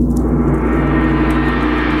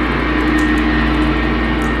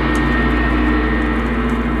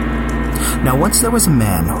 Now, once there was a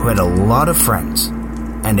man who had a lot of friends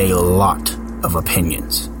and a lot of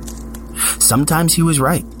opinions. Sometimes he was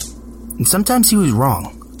right, and sometimes he was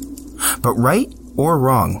wrong. But right or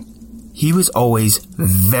wrong, he was always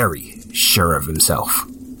very sure of himself.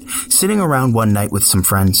 Sitting around one night with some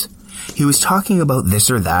friends, he was talking about this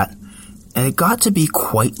or that, and it got to be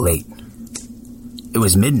quite late. It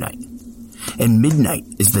was midnight, and midnight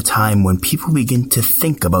is the time when people begin to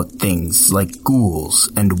think about things like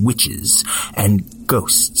ghouls and witches and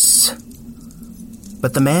ghosts.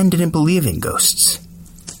 But the man didn't believe in ghosts.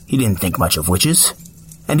 He didn't think much of witches,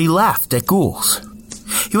 and he laughed at ghouls.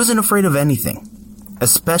 He wasn't afraid of anything,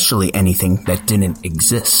 especially anything that didn't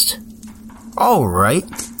exist. "All right,"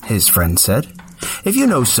 his friend said. "If you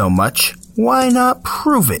know so much, why not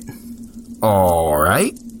prove it?" "All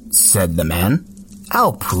right," said the man.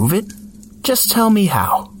 "I'll prove it. Just tell me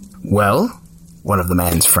how." "Well," one of the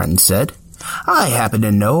man's friends said, "I happen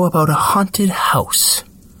to know about a haunted house.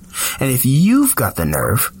 And if you've got the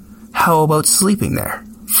nerve, how about sleeping there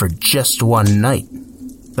for just one night?"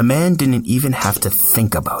 The man didn't even have to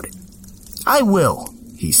think about it. "I will,"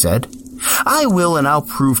 he said. "I will, and I'll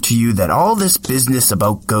prove to you that all this business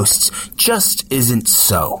about ghosts just isn't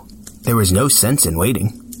so." There was no sense in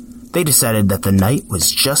waiting. They decided that the night was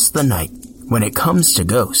just the night. When it comes to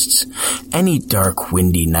ghosts, any dark,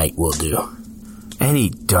 windy night will do. Any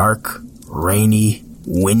dark, rainy,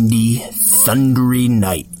 windy, thundery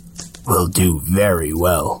night will do very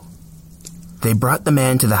well. They brought the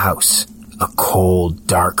man to the house, a cold,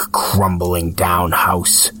 dark, crumbling down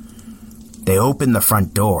house. They opened the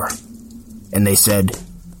front door, and they said,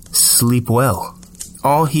 "Sleep well."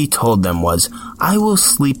 All he told them was, "I will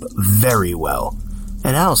sleep very well,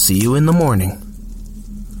 and I'll see you in the morning."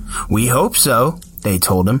 "We hope so," they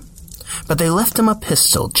told him, but they left him a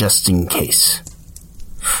pistol just in case.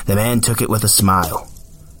 The man took it with a smile.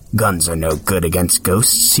 "Guns are no good against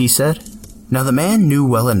ghosts," he said. Now the man knew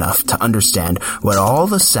well enough to understand what all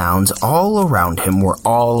the sounds all around him were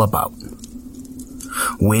all about.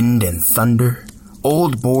 Wind and thunder,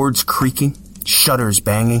 old boards creaking, shutters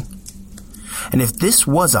banging. And if this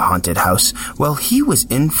was a haunted house, well, he was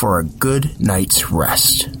in for a good night's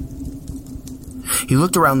rest. He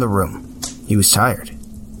looked around the room. He was tired,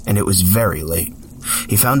 and it was very late.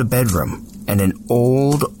 He found a bedroom and an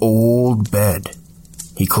old bed.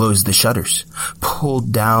 He closed the shutters,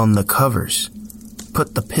 pulled down the covers,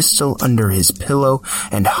 put the pistol under his pillow,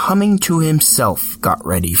 and humming to himself, got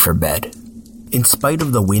ready for bed. In spite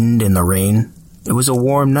of the wind and the rain, it was a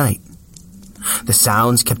warm night. The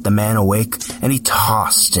sounds kept the man awake, and he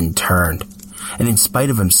tossed and turned, and in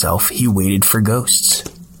spite of himself, he waited for ghosts.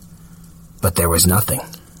 But there was nothing.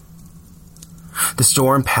 The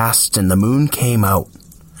storm passed, and the moon came out.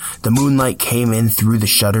 The moonlight came in through the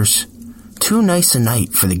shutters. Too nice a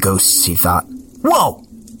night for the ghosts, he thought. Whoa!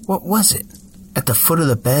 What was it? At the foot of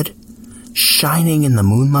the bed, shining in the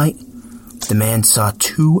moonlight, the man saw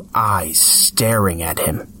two eyes staring at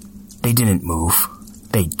him. They didn't move.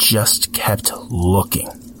 They just kept looking.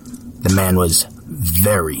 The man was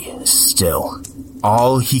very still.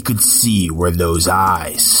 All he could see were those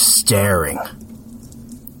eyes staring.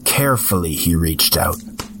 Carefully, he reached out,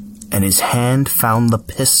 and his hand found the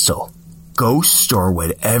pistol. Ghost or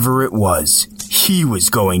whatever it was, he was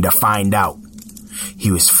going to find out.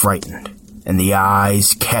 He was frightened, and the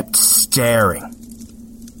eyes kept staring.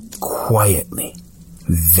 Quietly,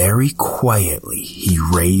 very quietly, he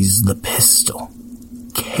raised the pistol.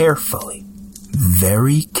 Carefully,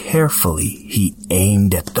 very carefully, he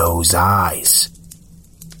aimed at those eyes.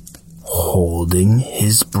 Holding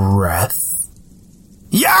his breath.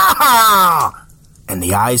 Yah! And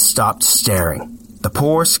the eyes stopped staring. The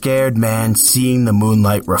poor scared man, seeing the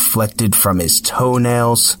moonlight reflected from his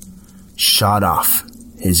toenails, shot off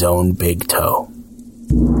his own big toe.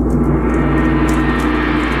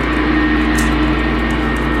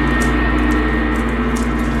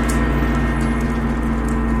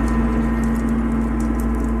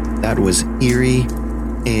 That was eerie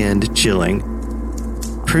and chilling.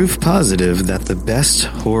 Proof positive that the best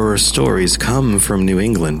horror stories come from New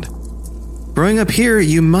England. Growing up here,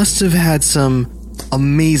 you must have had some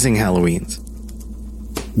amazing Halloweens.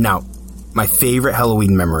 Now, my favorite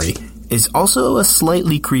Halloween memory is also a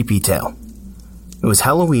slightly creepy tale. It was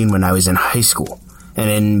Halloween when I was in high school, and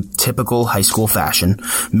in typical high school fashion,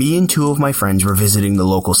 me and two of my friends were visiting the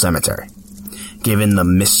local cemetery. Given the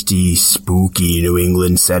misty, spooky New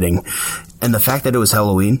England setting, and the fact that it was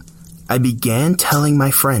Halloween, I began telling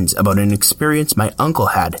my friends about an experience my uncle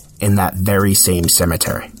had in that very same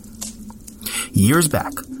cemetery. Years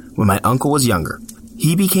back, when my uncle was younger,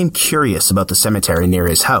 he became curious about the cemetery near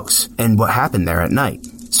his house and what happened there at night.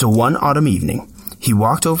 So one autumn evening, he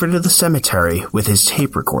walked over to the cemetery with his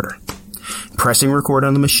tape recorder. Pressing record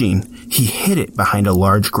on the machine, he hid it behind a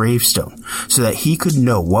large gravestone so that he could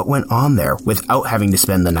know what went on there without having to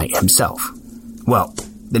spend the night himself. Well,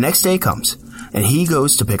 the next day comes, and he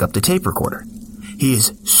goes to pick up the tape recorder. He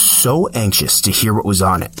is so anxious to hear what was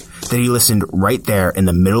on it that he listened right there in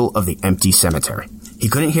the middle of the empty cemetery. He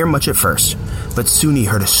couldn't hear much at first, but soon he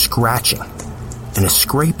heard a scratching and a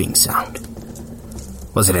scraping sound.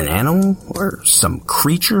 Was it an animal or some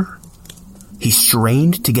creature? He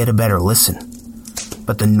strained to get a better listen,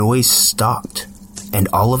 but the noise stopped, and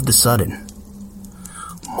all of a sudden,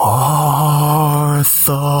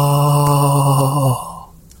 Martha!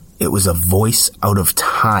 It was a voice out of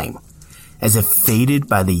time, as if faded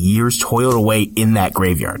by the years toiled away in that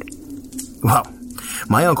graveyard. Well,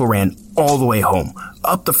 my uncle ran all the way home,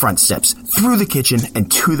 up the front steps, through the kitchen,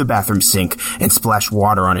 and to the bathroom sink, and splashed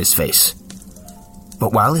water on his face.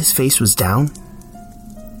 But while his face was down,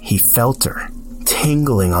 he felt her,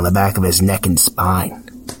 tingling on the back of his neck and spine.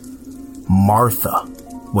 Martha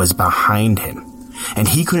was behind him, and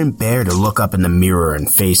he couldn't bear to look up in the mirror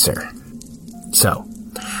and face her. So,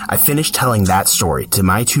 I finished telling that story to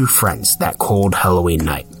my two friends that cold Halloween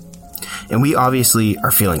night. And we obviously are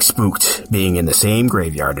feeling spooked, being in the same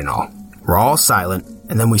graveyard and all. We're all silent,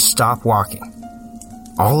 and then we stop walking.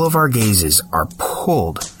 All of our gazes are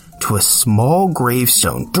pulled to a small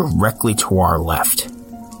gravestone directly to our left.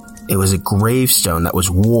 It was a gravestone that was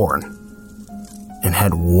worn and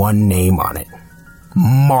had one name on it.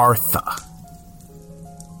 Martha.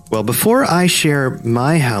 Well, before I share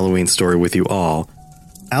my Halloween story with you all,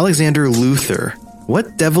 Alexander Luther,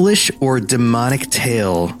 what devilish or demonic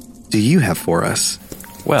tale do you have for us?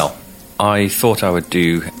 Well, I thought I would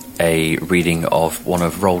do a reading of one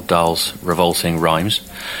of Roald Dahl's revolting rhymes.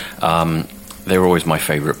 They were always my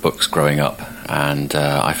favourite books growing up, and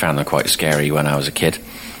I found them quite scary when I was a kid.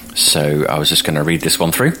 So I was just going to read this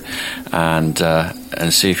one through and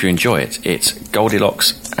see if you enjoy it. It's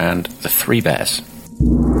Goldilocks and the Three Bears.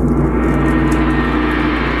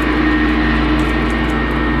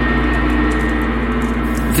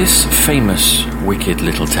 This famous, wicked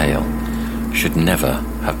little tale should never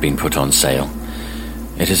have been put on sale.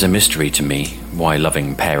 It is a mystery to me why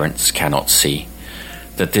loving parents cannot see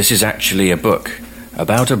that this is actually a book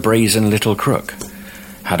about a brazen little crook.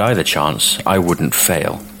 Had I the chance, I wouldn't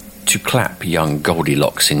fail to clap young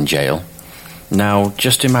Goldilocks in jail. Now,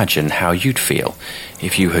 just imagine how you'd feel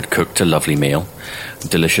if you had cooked a lovely meal,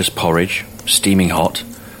 delicious porridge, steaming hot,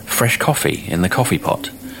 fresh coffee in the coffee pot,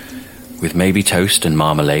 with maybe toast and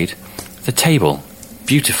marmalade, the table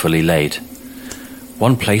beautifully laid.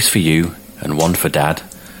 One place for you and one for Dad,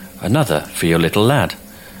 another for your little lad.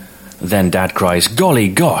 Then Dad cries, "Golly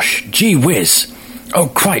gosh, gee whiz! Oh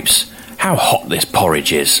cripes, how hot this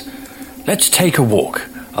porridge is! Let's take a walk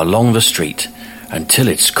along the street until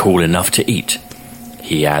it's cool enough to eat,"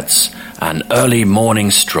 he adds, An early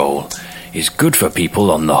morning stroll is good for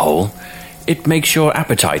people on the whole. It makes your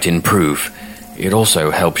appetite improve. It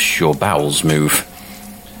also helps your bowels move.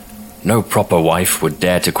 No proper wife would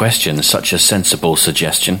dare to question such a sensible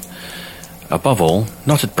suggestion. Above all,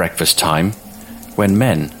 not at breakfast time, when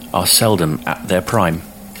men are seldom at their prime.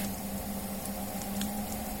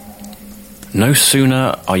 No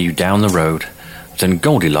sooner are you down the road than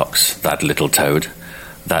Goldilocks, that little toad,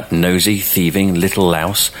 that nosy, thieving little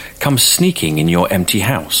louse, comes sneaking in your empty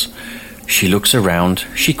house. She looks around,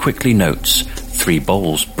 she quickly notes 3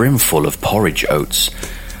 bowls brimful of porridge oats,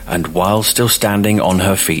 and while still standing on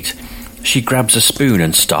her feet, she grabs a spoon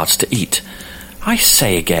and starts to eat. I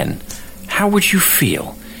say again, how would you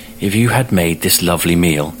feel if you had made this lovely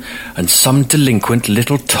meal, and some delinquent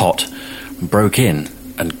little tot broke in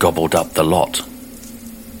and gobbled up the lot?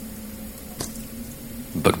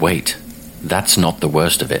 But wait, that's not the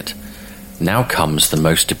worst of it. Now comes the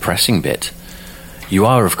most depressing bit. You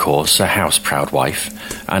are, of course, a house-proud wife,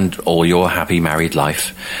 and all your happy married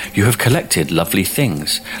life, you have collected lovely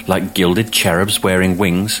things, like gilded cherubs wearing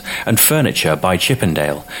wings, and furniture by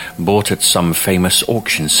Chippendale, bought at some famous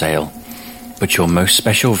auction sale. But your most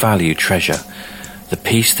special value treasure, the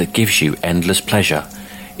piece that gives you endless pleasure,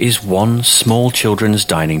 is one small children's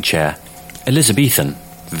dining chair, Elizabethan,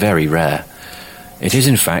 very rare. It is,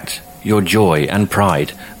 in fact, your joy and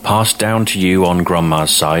pride, passed down to you on Grandma's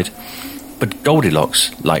side. But Goldilocks,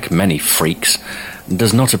 like many freaks,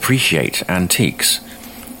 does not appreciate antiques.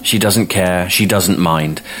 She doesn't care, she doesn't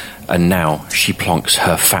mind, and now she plonks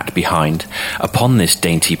her fat behind upon this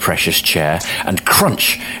dainty precious chair, and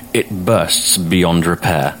crunch, it bursts beyond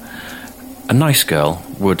repair. A nice girl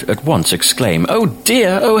would at once exclaim, "Oh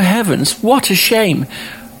dear, oh heavens, what a shame!"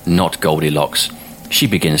 Not Goldilocks. She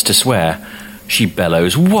begins to swear. She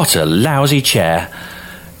bellows, "What a lousy chair!"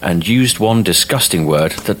 and used one disgusting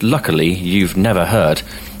word that luckily you've never heard.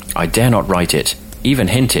 I dare not write it, even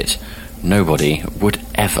hint it. Nobody would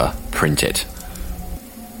ever print it.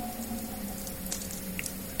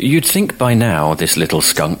 You'd think by now this little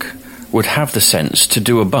skunk would have the sense to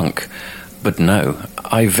do a bunk, but no,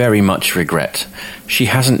 I very much regret. She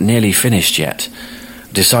hasn't nearly finished yet.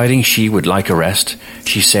 Deciding she would like a rest,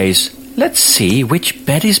 she says, "Let's see which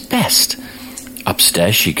bed is best."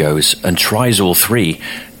 Upstairs she goes and tries all 3.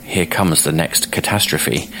 Here comes the next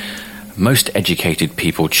catastrophe. Most educated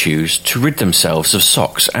people choose to rid themselves of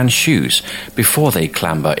socks and shoes before they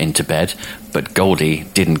clamber into bed, but Goldie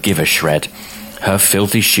didn't give a shred. Her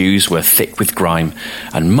filthy shoes were thick with grime,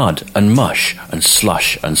 and mud and mush and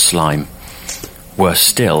slush and slime. Worse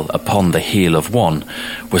still, upon the heel of one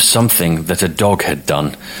was something that a dog had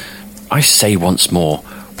done. I say once more,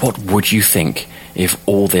 what would you think if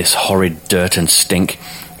all this horrid dirt and stink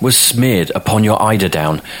was smeared upon your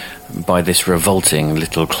eiderdown by this revolting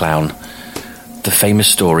little clown? The famous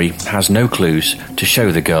story has no clues to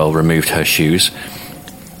show the girl removed her shoes.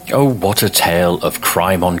 Oh, what a tale of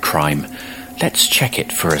crime on crime. Let's check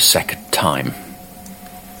it for a second time.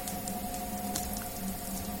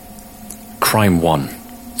 Crime 1.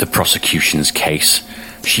 The prosecution's case.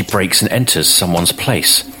 She breaks and enters someone's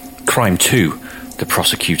place. Crime 2. The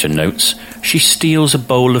prosecutor notes. She steals a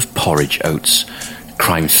bowl of porridge oats.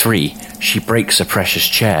 Crime 3. She breaks a precious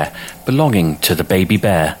chair belonging to the baby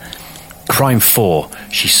bear. Crime 4.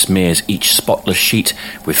 She smears each spotless sheet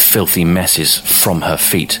with filthy messes from her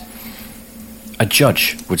feet. A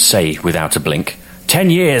judge would say without a blink, 10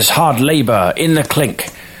 years hard labour in the clink.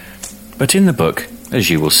 But in the book, as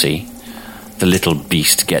you will see, the little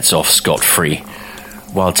beast gets off scot-free,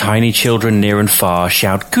 while tiny children near and far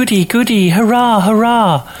shout, "Goody, goody, hurrah,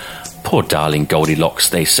 hurrah!" Poor darling Goldilocks,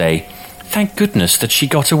 they say. Thank goodness that she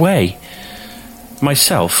got away.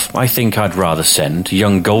 Myself, I think I'd rather send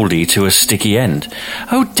young Goldie to a sticky end.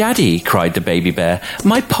 "Oh, Daddy," cried the baby bear,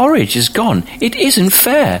 "my porridge is gone. It isn't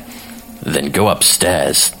fair." "Then go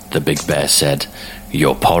upstairs," the big bear said.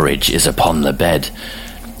 "Your porridge is upon the bed.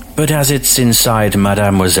 But as it's inside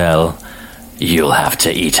Mademoiselle, you'll have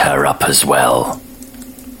to eat her up as well."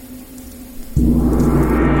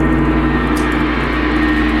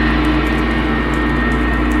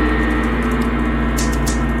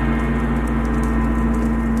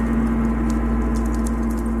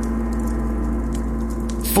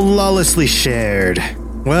 Flawlessly shared.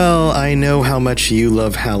 Well, I know how much you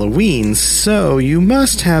love Halloween, so you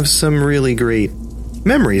must have some really great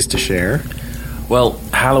memories to share. Well,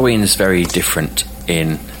 Halloween is very different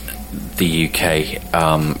in the UK.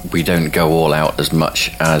 We don't go all out as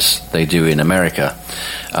much as they do in America,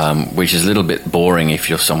 which is a little bit boring if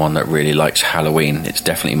you're someone that really likes Halloween. It's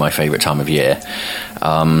definitely my favourite time of year.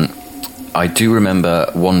 I do remember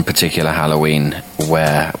one particular Halloween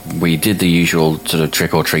where we did the usual sort of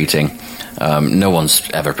trick-or-treating. No one's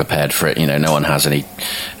ever prepared for it. No one has any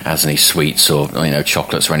sweets or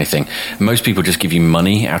chocolates or anything. Most people just give you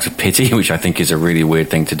money out of pity, which I think is a really weird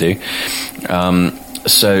thing to do.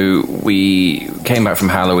 So we came back from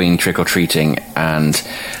Halloween trick-or-treating, and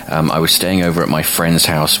I was staying over at my friend's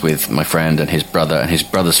house with my friend and his brother and his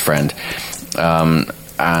brother's friend.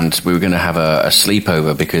 And we were going to have a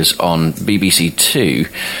sleepover because on BBC Two,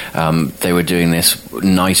 they were doing this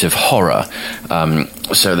night of horror.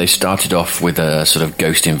 So they started off with a sort of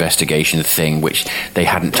ghost investigation thing, which they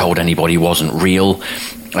hadn't told anybody wasn't real.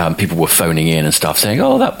 People were phoning in and stuff saying,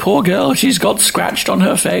 "Oh, that poor girl, she's got scratched on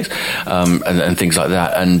her face," and things like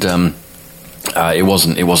that. And it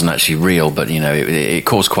wasn't actually real, but it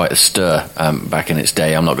caused quite a stir back in its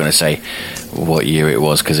day. I'm not going to say what year it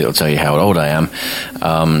was because it'll tell you how old I am.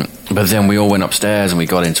 But then we all went upstairs and we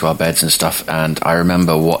got into our beds and stuff. And I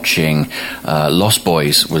remember watching Lost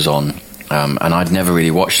Boys was on. And I'd never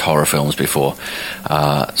really watched horror films before,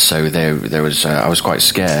 so there was. I was quite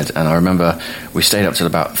scared, and I remember we stayed up till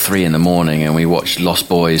about 3 a.m. and we watched Lost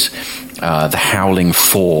Boys, The Howling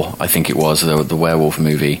 4, I think it was, the werewolf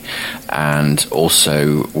movie, and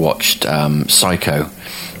also watched Psycho,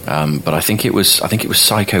 but I think it was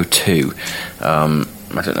Psycho 2. I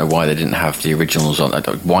don't know why they didn't have the originals on.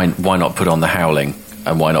 Why not put on The Howling,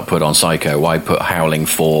 and why not put on Psycho? Why put Howling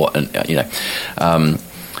 4? And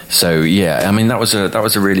So yeah, I mean that was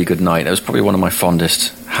a really good night. It was probably one of my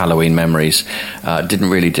fondest Halloween memories. Didn't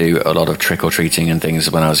really do a lot of trick or treating and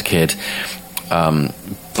things when I was a kid,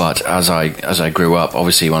 but as I grew up,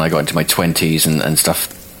 obviously when I got into my 20s and stuff,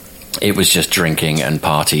 it was just drinking and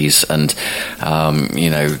parties and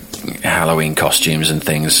Halloween costumes and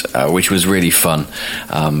things, which was really fun.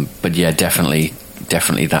 But yeah, definitely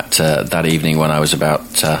that evening when I was about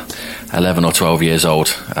 11 or 12 years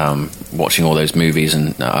old, watching all those movies,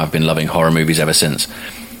 and I've been loving horror movies ever since.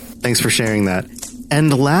 Thanks for sharing that.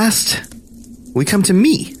 And last, we come to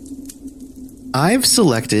me. I've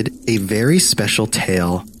selected a very special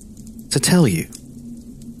tale to tell you.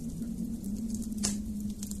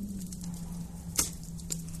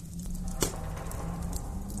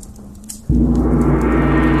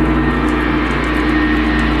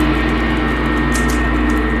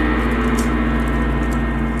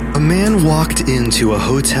 A man walked into a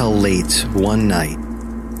hotel late one night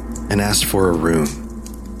and asked for a room.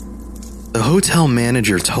 The hotel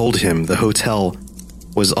manager told him the hotel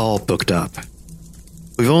was all booked up.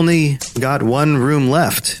 "We've only got one room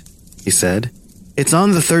left," he said. "It's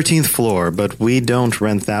on the 13th floor, but we don't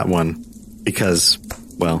rent that one because,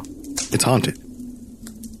 well, it's haunted."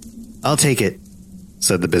 "I'll take it,"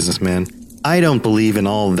 said the businessman. "I don't believe in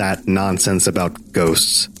all that nonsense about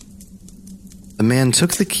ghosts." The man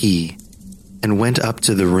took the key and went up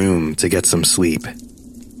to the room to get some sleep.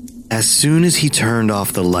 As soon as he turned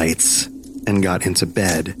off the lights and got into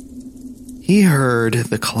bed, he heard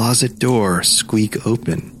the closet door squeak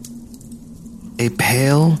open. A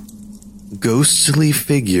pale, ghostly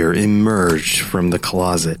figure emerged from the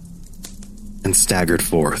closet and staggered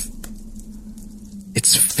forth,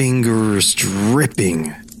 its fingers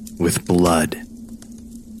dripping with blood.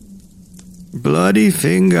 "Bloody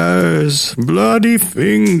fingers, bloody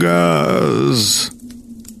fingers,"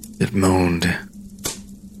 it moaned.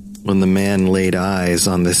 When the man laid eyes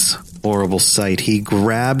on this horrible sight, he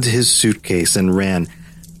grabbed his suitcase and ran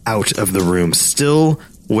out of the room, still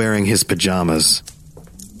wearing his pajamas,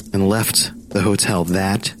 and left the hotel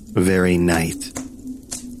that very night.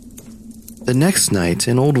 The next night,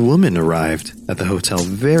 an old woman arrived at the hotel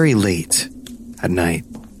very late at night.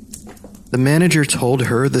 The manager told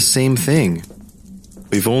her the same thing.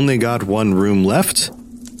 "We've only got one room left,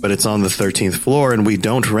 but it's on the 13th floor and we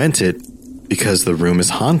don't rent it because the room is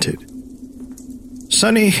haunted."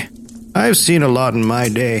 "Sonny, I've seen a lot in my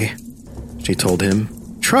day," she told him.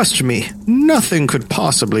 "Trust me, nothing could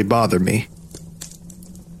possibly bother me."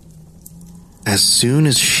 As soon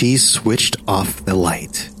as she switched off the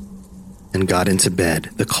light and got into bed,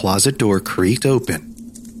 the closet door creaked open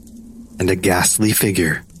and a ghastly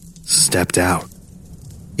figure stepped out.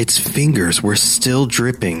 Its fingers were still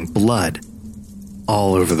dripping blood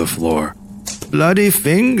all over the floor. "Bloody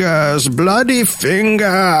fingers, bloody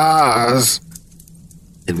fingers,"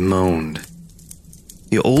 it moaned.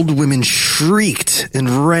 The old woman shrieked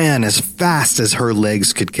and ran as fast as her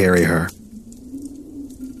legs could carry her.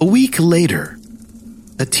 A week later,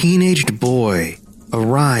 a teenaged boy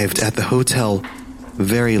arrived at the hotel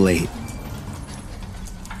very late.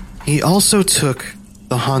 He also took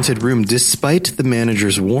the haunted room despite the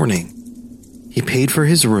manager's warning. He paid for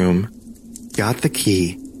his room, got the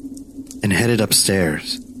key, and headed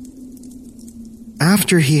upstairs.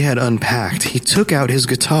 After he had unpacked, he took out his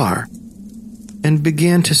guitar and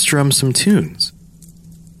began to strum some tunes.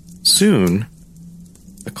 Soon,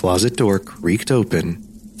 the closet door creaked open,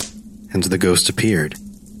 and the ghost appeared.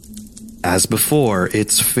 As before,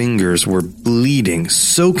 its fingers were bleeding,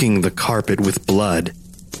 soaking the carpet with blood,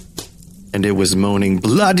 and it was moaning,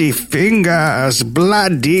 "Bloody fingers!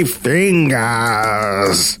 Bloody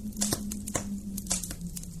fingers!"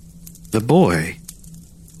 The boy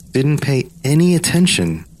didn't pay any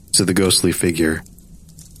attention to the ghostly figure.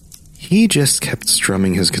 He just kept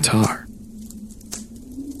strumming his guitar.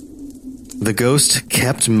 The ghost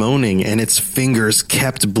kept moaning, and its fingers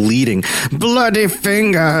kept bleeding. "Bloody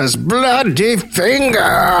fingers! Bloody fingers!"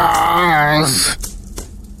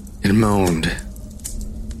 It moaned.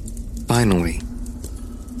 Finally,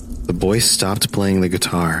 the boy stopped playing the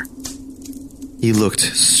guitar. He looked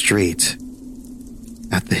straight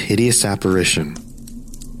at the hideous apparition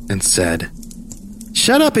and said,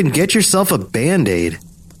 "Shut up and get yourself a Band-Aid."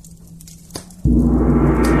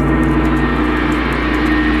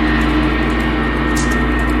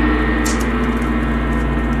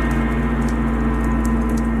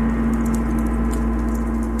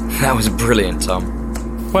 That was brilliant,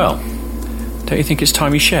 Tom. Well, don't you think it's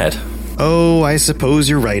time you shared? Oh, I suppose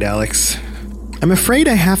you're right, Alex. I'm afraid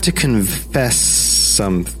I have to confess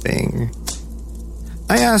something.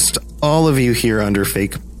 I asked all of you here under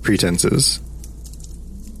fake pretenses.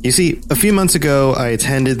 You see, a few months ago, I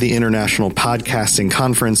attended the International Podcasting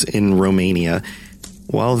Conference in Romania.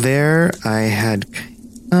 While there, I had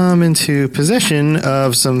come into possession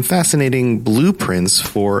of some fascinating blueprints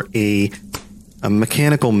for a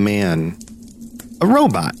mechanical man, a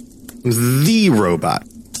robot, the robot,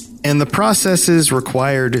 and the processes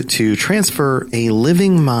required to transfer a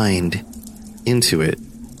living mind into it.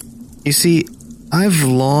 You see, I've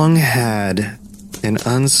long had an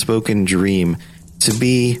unspoken dream to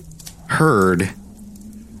be heard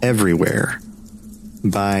everywhere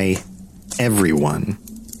by everyone.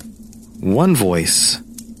 One voice,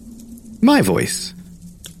 my voice.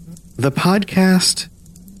 The podcast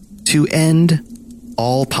to end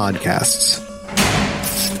all podcasts.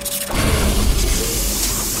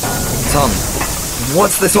 Tom,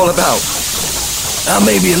 what's this all about? I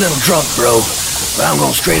may be a little drunk, bro, but I'm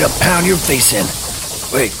gonna straight up pound your face in.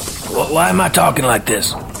 Wait, why am I talking like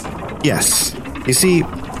this? Yes. You see,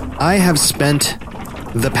 I have spent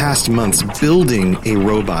the past months building a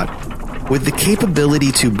robot with the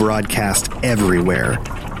capability to broadcast everywhere,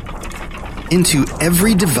 into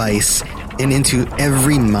every device and into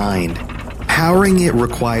every mind. Powering it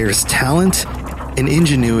requires talent and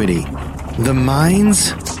ingenuity. The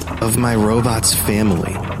minds of my robot's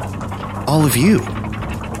family. All of you.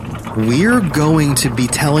 We're going to be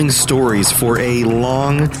telling stories for a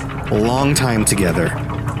long, long time together.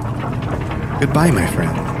 Goodbye, my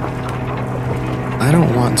friend. I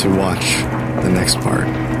don't want to watch the next part.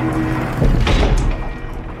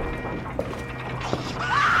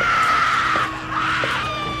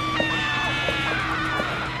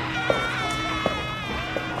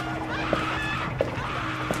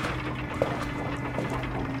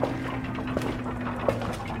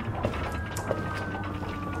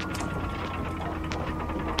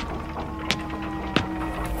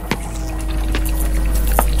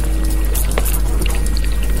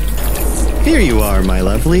 Here you are, my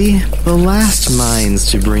lovely. The last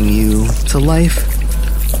minds to bring you to life.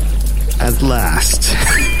 At last.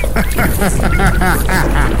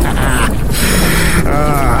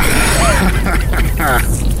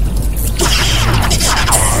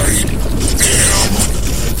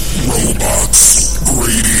 Robots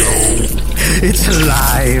Radio. It's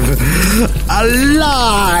alive.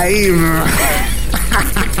 Alive!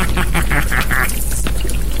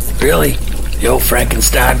 Really? The old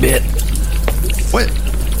Frankenstein bit?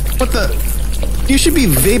 What the? You should be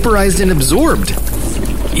vaporized and absorbed.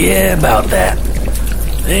 Yeah, about that.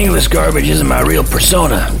 The English garbage isn't my real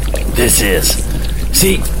persona. This is.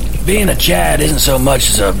 See, being a Chad isn't so much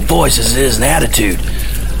as a voice as it is an attitude.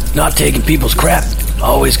 Not taking people's crap,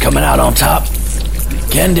 always coming out on top.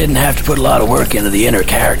 Ken didn't have to put a lot of work into the inner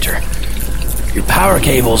character. Your power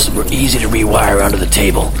cables were easy to rewire under the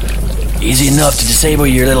table. Easy enough to disable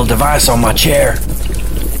your little device on my chair.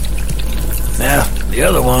 Now, the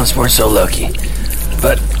other ones weren't so lucky.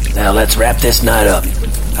 But now let's wrap this night up.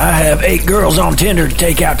 I have 8 girls on Tinder to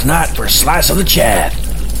take out tonight for a slice of the Chad.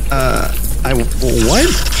 What?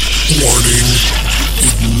 Warning.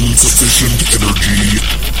 Insufficient energy.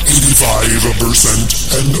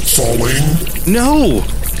 85% and falling. No!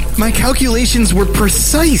 My calculations were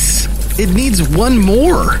precise. It needs one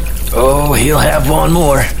more. Oh, he'll have one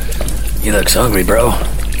more. He looks hungry, bro.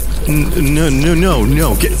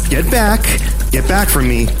 No. Get back. Get back from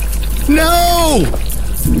me. No!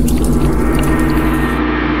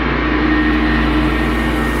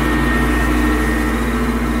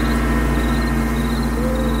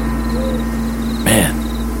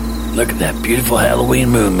 Man, look at that beautiful Halloween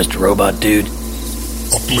moon, Mr. Robot Dude.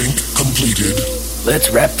 Uplink completed.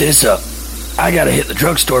 Let's wrap this up. I gotta hit the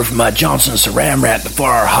drugstore for my Johnson Saran Wrap before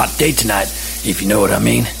our hot date tonight, if you know what I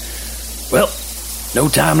mean. Well, no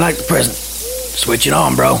time like the present. Switch it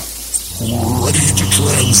on, bro. Ready to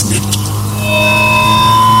transmit.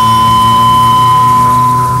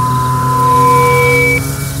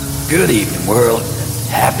 Good evening, world.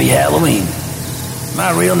 Happy Halloween.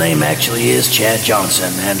 My real name actually is Chad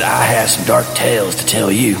Johnson, and I have some dark tales to tell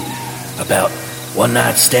you about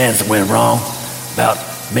one-night stands that went wrong, about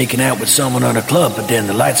making out with someone on a club, but then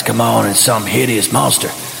the lights come on and some hideous monster.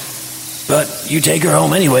 But you take her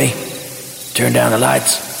home anyway. Turn down the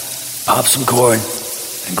lights, pop some corn,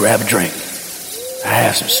 and grab a drink. I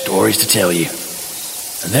have some stories to tell you.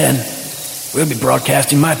 And then we'll be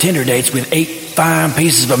broadcasting my Tinder dates with 8 fine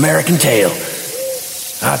pieces of American tail.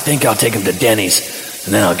 I think I'll take them to Denny's,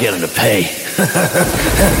 and then I'll get them to pay.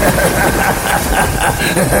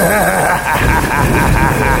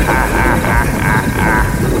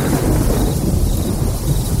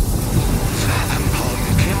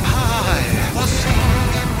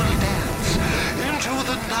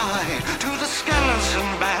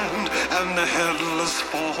 The headless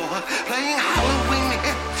four playing Halloween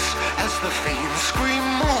hits as the fiends scream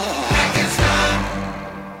more. Frankenstein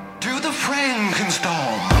to the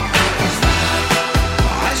Frankenstorm.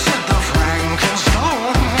 I said the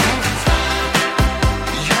Frankenstorm.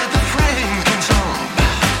 Yeah, the Frankenstorm.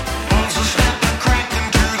 Also step a crack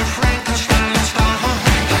into the Frankenstein storm.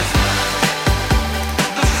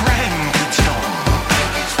 The Frankenstorm.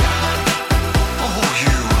 Oh,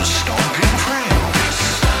 you stomping Frank.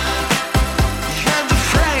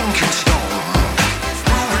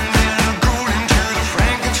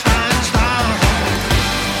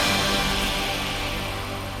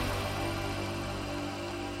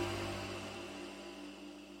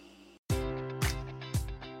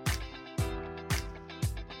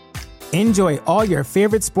 Enjoy all your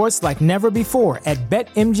favorite sports like never before at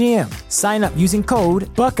BetMGM. Sign up using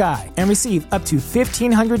code Buckeye and receive up to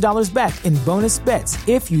 $1,500 back in bonus bets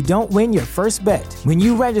if you don't win your first bet. When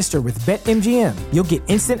you register with BetMGM, you'll get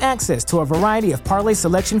instant access to a variety of parlay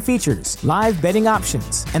selection features, live betting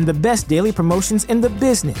options, and the best daily promotions in the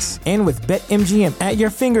business. And with BetMGM at your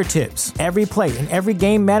fingertips, every play and every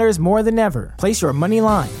game matters more than ever. Place your money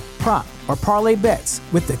line, prop, or parlay bets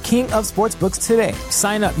with the king of sportsbooks today.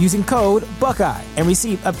 Sign up using code Buckeye and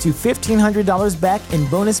receive up to $1,500 back in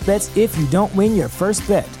bonus bets if you don't win your first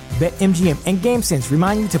bet. BetMGM and GameSense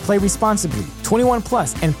remind you to play responsibly. 21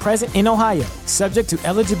 plus and present in Ohio, subject to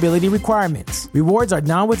eligibility requirements. Rewards are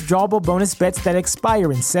non-withdrawable bonus bets that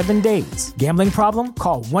expire in 7 days. Gambling problem?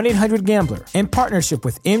 Call 1-800-GAMBLER in partnership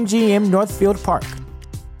with MGM Northfield Park.